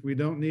 If we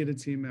don't need a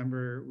team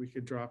member, we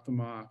could drop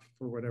them off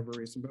for whatever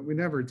reason, but we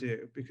never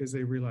do because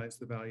they realize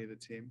the value of the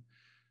team.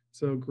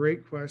 So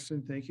great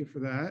question. Thank you for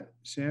that.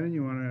 Shannon,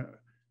 you want to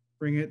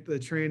bring the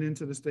train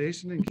into the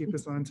station and keep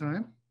us on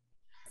time?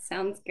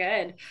 Sounds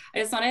good. I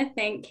just want to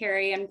thank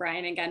Carrie and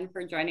Brian again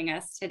for joining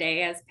us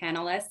today as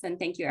panelists. And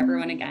thank you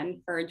everyone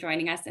again for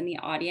joining us in the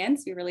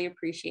audience. We really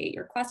appreciate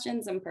your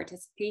questions and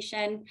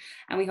participation.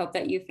 And we hope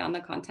that you found the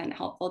content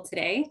helpful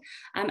today.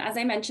 As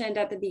I mentioned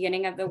at the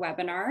beginning of the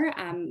webinar,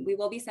 we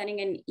will be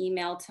sending an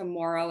email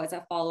tomorrow as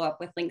a follow-up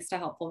with links to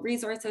helpful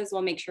resources.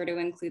 We'll make sure to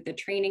include the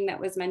training that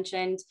was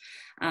mentioned.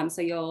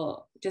 So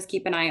you'll just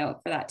keep an eye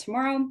out for that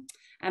tomorrow.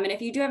 And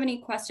if you do have any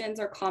questions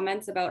or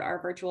comments about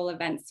our virtual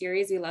event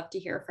series, we love to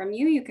hear from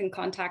you. You can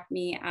contact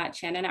me at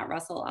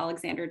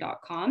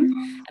shannon@russellalexander.com.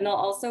 And there'll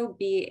also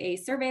be a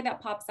survey that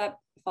pops up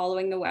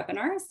following the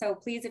webinar. So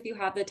please, if you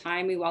have the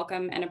time, we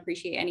welcome and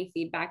appreciate any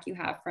feedback you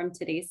have from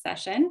today's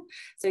session,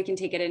 so we can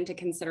take it into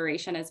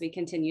consideration as we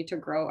continue to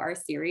grow our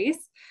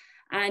series.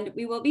 And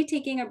we will be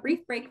taking a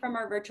brief break from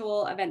our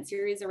virtual event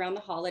series around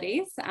the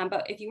holidays.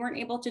 But if you weren't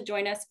able to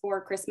join us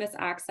for Christmas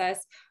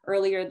Access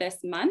earlier this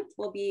month,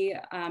 we'll be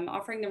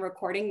offering the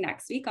recording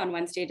next week on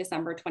Wednesday,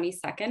 December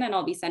 22nd. And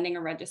I'll be sending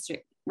a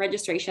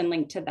registration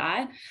link to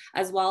that,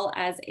 as well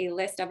as a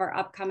list of our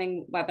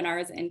upcoming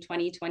webinars in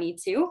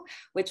 2022,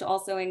 which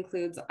also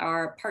includes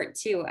our part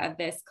 2 of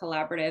this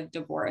collaborative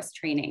divorce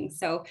training.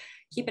 So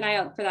keep an eye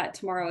out for that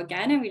tomorrow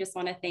again. And we just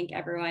want to thank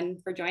everyone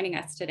for joining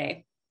us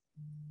today.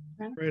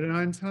 Right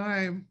on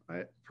time.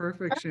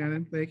 Perfect,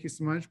 Shannon. Thank you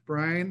so much.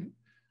 Brian,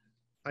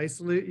 I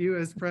salute you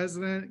as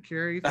president.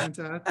 Carrie,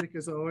 fantastic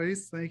as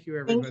always. Thank you,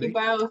 everybody. Thank you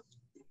both.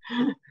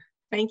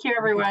 Thank you,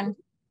 everyone.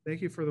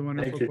 Thank you for the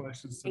wonderful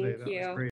questions today. Thank you. That was great.